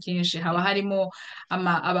ibintu byinshi, haba harimo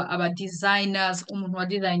aba designers, umuntu wa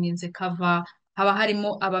designinze cover, haba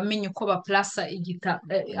harimo abamenye uko baplasa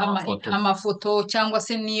amafoto, cyangwa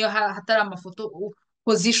se niyo hatari amafoto,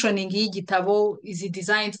 positioning y'igitabo, izi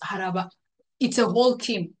designs, haraba it's a whole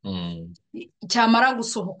team. Cyamara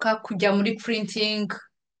gusohoka, kujya muri printing,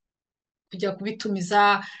 kujya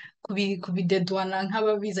kubitumiza, kubidedwana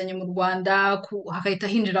nk'ababizanye mu Rwanda, hagahita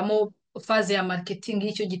hinjiramo faze ya marketing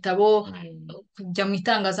y'icyo gitabo, kujya mu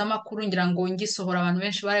itangazamakuru. Ngira ngo ngisohora abantu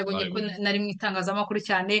benshi barabonye ko nari mu itangazamakuru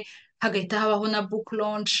cyane, hagahita habaho na book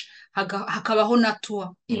launch, hakabaho na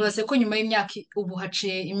tour. Ibaze ko nyuma y'imyaka, ubu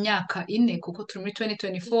haciye imyaka 4, kuko turi muri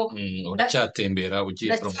 2024, ndacyatembera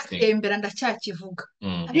ugiye promoting, ndacyakivuga,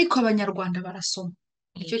 ariko abanyarwanda barasoma.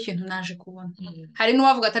 Icyo kintu naje kubona, hari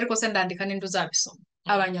n'uwavuga ati ariko se ndandika ninde uzabisoma?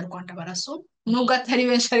 Abanyarwanda barasoma, nubwo atari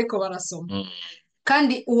benshi ariko barasoma.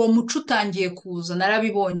 Kandi uwo muco utangiye kuza,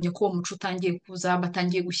 narabibonye ko uwo muco utangiye kuza,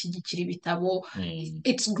 batangiye gushyigikira ibitabo,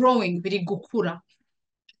 it's growing, biri gukura.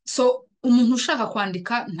 So umuntu ushaka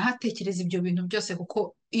kwandika ntatekereze ibyo bintu byose,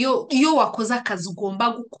 kuko iyo wakoze akazi ugomba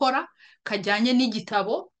gukora kajyanye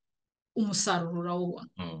n'igitabo, umusaruro urawubona.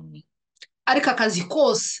 Ariko akazi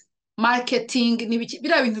kose, marketing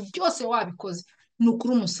biriya bintu byose wabikoze, ni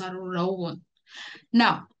ukuri umusaruro urawubona.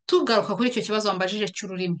 Na tugaruka kuri icyo kibazo wambajije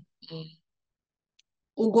cy'ururimi,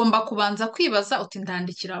 ugomba kubanza kwibaza uti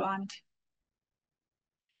ndandikira abandi.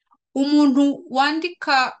 Umuntu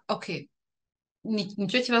wandika, okay,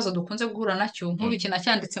 nicyo kibazo dukunze guhura nacyo, nk'ubu iki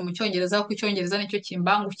nacyanditse mu Cyongereza, kuko Icyongereza nicyo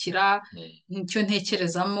kimbangukira, nicyo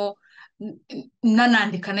ntekerezamo,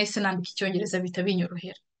 nanandika nahise nandika Icyongereza bihita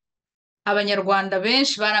binyorohera. Abanyarwanda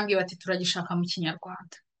benshi barambwiye bati turagishaka mu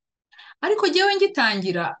Kinyarwanda, ariko jyewe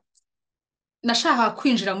ngitangira nashaka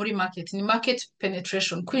kwinjira muri market, ni market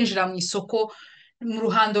penetration, kwinjira mu isoko, mu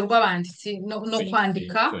ruhando rw'abanditsi no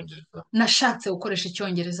kwandika Icyongereza. nashatse gukoresha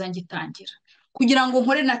icyongereza ngitangira kugira ngo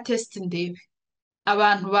nkore na test ndebe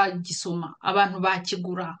abantu bagisoma, abantu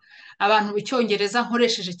bakigura, abantu icyongereza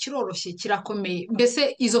nkoresheje kiroroshye kirakomeye,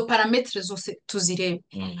 mbese izo parametere zose tuzirebe.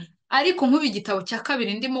 Ariko nk'ubu igitabo cya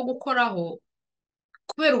kabiri ndimo gukoraho,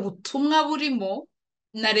 kubera ubutumwa burimo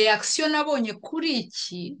na reaction nabonye kuri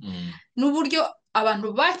iki n'uburyo abantu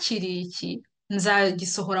bakiriye iki,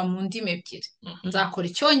 nzagisohora mu ndimi ebyiri. Nzakora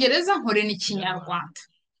icyongereza nkore n'ikinyarwanda,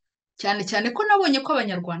 cyane cyane ko nabonye ko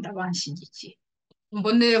abanyarwanda banshyigikiye.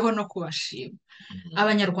 Mbonereho no kubashima,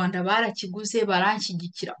 abanyarwanda barakiguze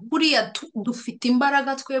baranshyigikira. Buriya dufite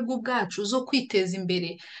imbaraga twebwe ubwacu zo kwiteza imbere,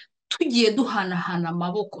 tugiye duhanahana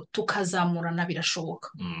amaboko tukazamurana birashoboka.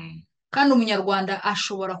 Kandi umunyarwanda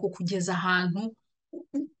ashobora kukugeza ahantu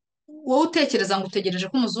wowe utekereza ngo utegereje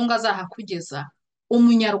ko umuzungu azahakugeza.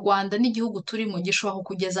 Umunyarwanda n'igihugu turimo gishobora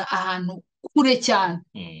kukugeza ahantu kure cyane.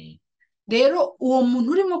 Rero uwo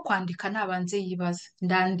muntu urimo kwandika nabanze yibaze,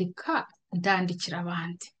 ndandikira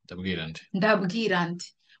abandi, ndabwira ndi,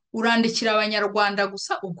 urandikira abanyarwanda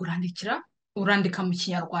gusa, ubwo urandika mu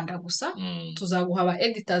kinyarwanda gusa, tuzaguha aba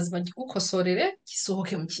editors bagikukosorere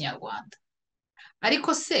gisohoke mu kinyarwanda.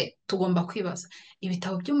 Ariko se tugomba kwibaza,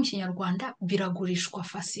 ibitabo byo mu kinyarwanda biragurishwa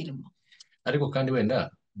fasilimo? Ariko kandi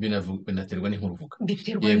wenda binaterwa n'inkuru uvuga.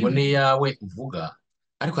 Yego n'iyawe uvuga,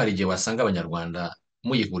 ariko hari igihe wasanga abanyarwanda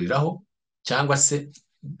muyihuriraho cyangwa se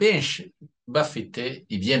benshi bafite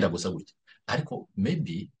ibyenda gusa gutya, ariko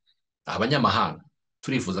maybe abanyamahanga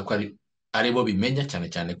turifuza ko ari bo bimenya, cyane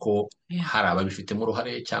cyane ko hari ababifitemo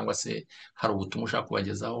uruhare, cyangwa se hari ubutumwa ushaka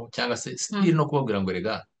kubagezaho, cyangwa se no kubabwira ngo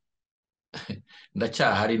rega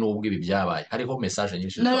ndacyahari n'ubwo ibi byabaye, hariho message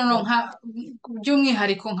nyinshi.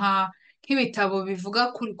 By'umwihariko nk'ibitabo bivuga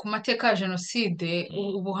ku mateka ya jenoside,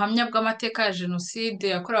 ubuhamya bw'amateka ya jenoside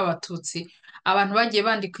yakorewe abatutsi, abantu bagiye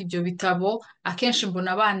bandika ibyo bitabo akenshi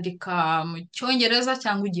mbona bandika mu cyongereza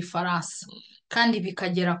cyangwa igifaransa, kandi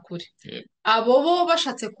bikagera kure. Abo bo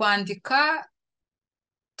bashatse kwandika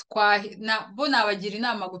bo nabagira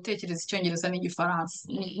inama gutekereza icyongereza n'igifaransa,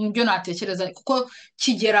 nibyo natekereza, kuko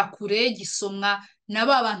kigera kure, gisomwa na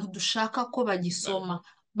ba bantu dushaka ko bagisoma,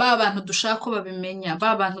 ba bantu dushaka ko babimenya,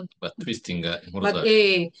 ba bantu batwistinga inkuru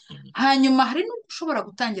zacu. Hanyuma hari n'ubwo ushobora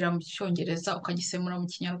gutangira mu cyongereza ukagisemura mu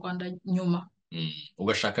kinyarwanda nyuma,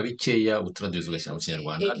 ugashaka bikeya uturaduza ugashyira mu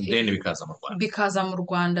kinyarwanda, then bikaza mu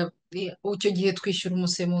Rwanda. Icyo gihe twishyura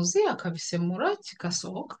umusemuzi akabisemura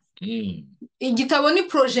kigasohoka. Igitabo ni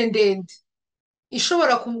proje ndende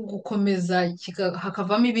ishobora gukomeza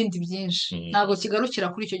hakavamo ibindi byinshi, ntabwo kigarukira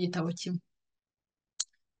kuri icyo gitabo kimwe.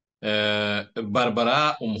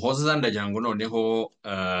 Barbara Umuhoza, ndagira ngo noneho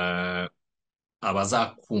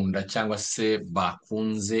abazakunda cyangwa se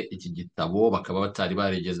bakunze iki gitabo bakaba batari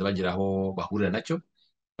barigeze bagera aho bahurira nacyo,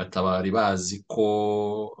 batabari bazi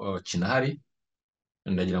ko kinahari,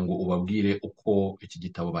 ndagira ngo ubabwire uko iki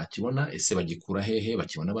gitabo bakibona, ese bagikura hehe,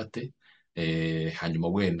 bakibona bate, hanyuma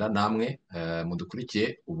wenda namwe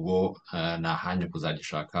mudukurikiye ubwo nahanya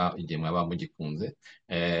kuzagishaka igihe mwaba mugikunze.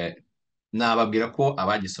 Nababwira ko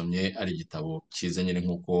abagisomye ari igitabo cyiza nyine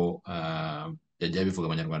nk'uko yagiye bivuga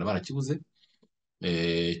abanyarwanda barakibuze.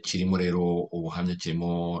 Kirimo rero ubuhamya,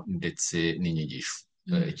 kirimo ndetse n'inyigisho.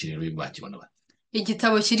 Kirimo bakibona bate?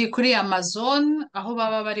 Igitabo kiri kuri Amazon, aho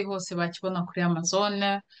baba bari hose bakibona kuri Amazon.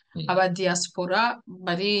 Abadiaspora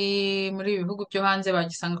bari muri ibi bihugu byo hanze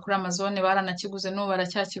bagisanga kuri Amazon, baranakiguze n'ubu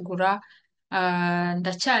baracyakigura.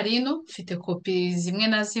 Ndacyari ino mfite kopi zimwe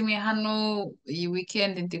na zimwe hano. Iyi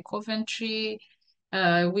weekend ndi Coventry,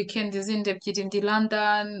 weekend zindi ebyiri ndi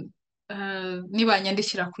London.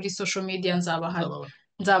 Nibanyandikira kuri social media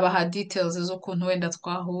nzabaha details z'ukuntu wenda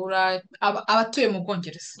twahura. Abatuye mu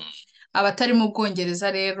Bwongereza, abatari mu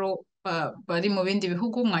Bwongereza rero bari mu bindi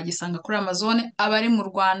bihugu mwagisanga kuri Amazon. Abari mu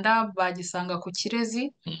Rwanda bagisanga ku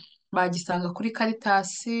Kirezi, bagisanga kuri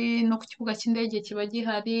Karitasi, no ku kibuga cy'indege kiba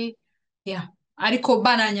gihari. Ariko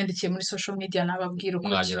bananyandikiye muri social media nababwira uko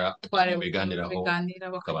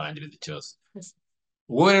biganira bakabarangiriza ikibazo.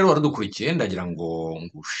 Wowe rero waradukurikiye, ndagira ngo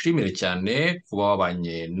ngushimire cyane kuba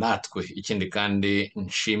wabanye natwe. Ikindi kandi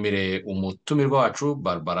nshimire umutumirwa wacu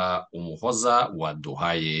Barbara Umuhoza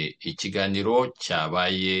waduhaye ikiganiro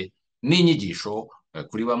cyabaye n'inyigisho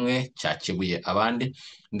kuri bamwe, cyakebuye abandi,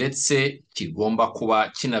 ndetse kigomba kuba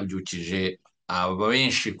kinabyukije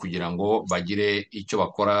abenshi kugira ngo bagire icyo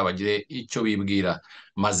bakora, bagire icyo bibwira.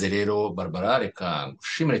 Maze rero Barbara, reka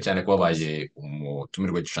ngushimire cyane kuba wabaye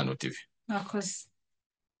umutumirwa w'Igishoro TV. Murakoze.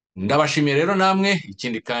 Ndabashimiye rero namwe.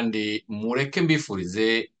 Ikindi kandi mureke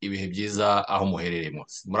mbifurize ibihe byiza aho muherereye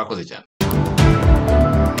mwese. Murakoze cyane.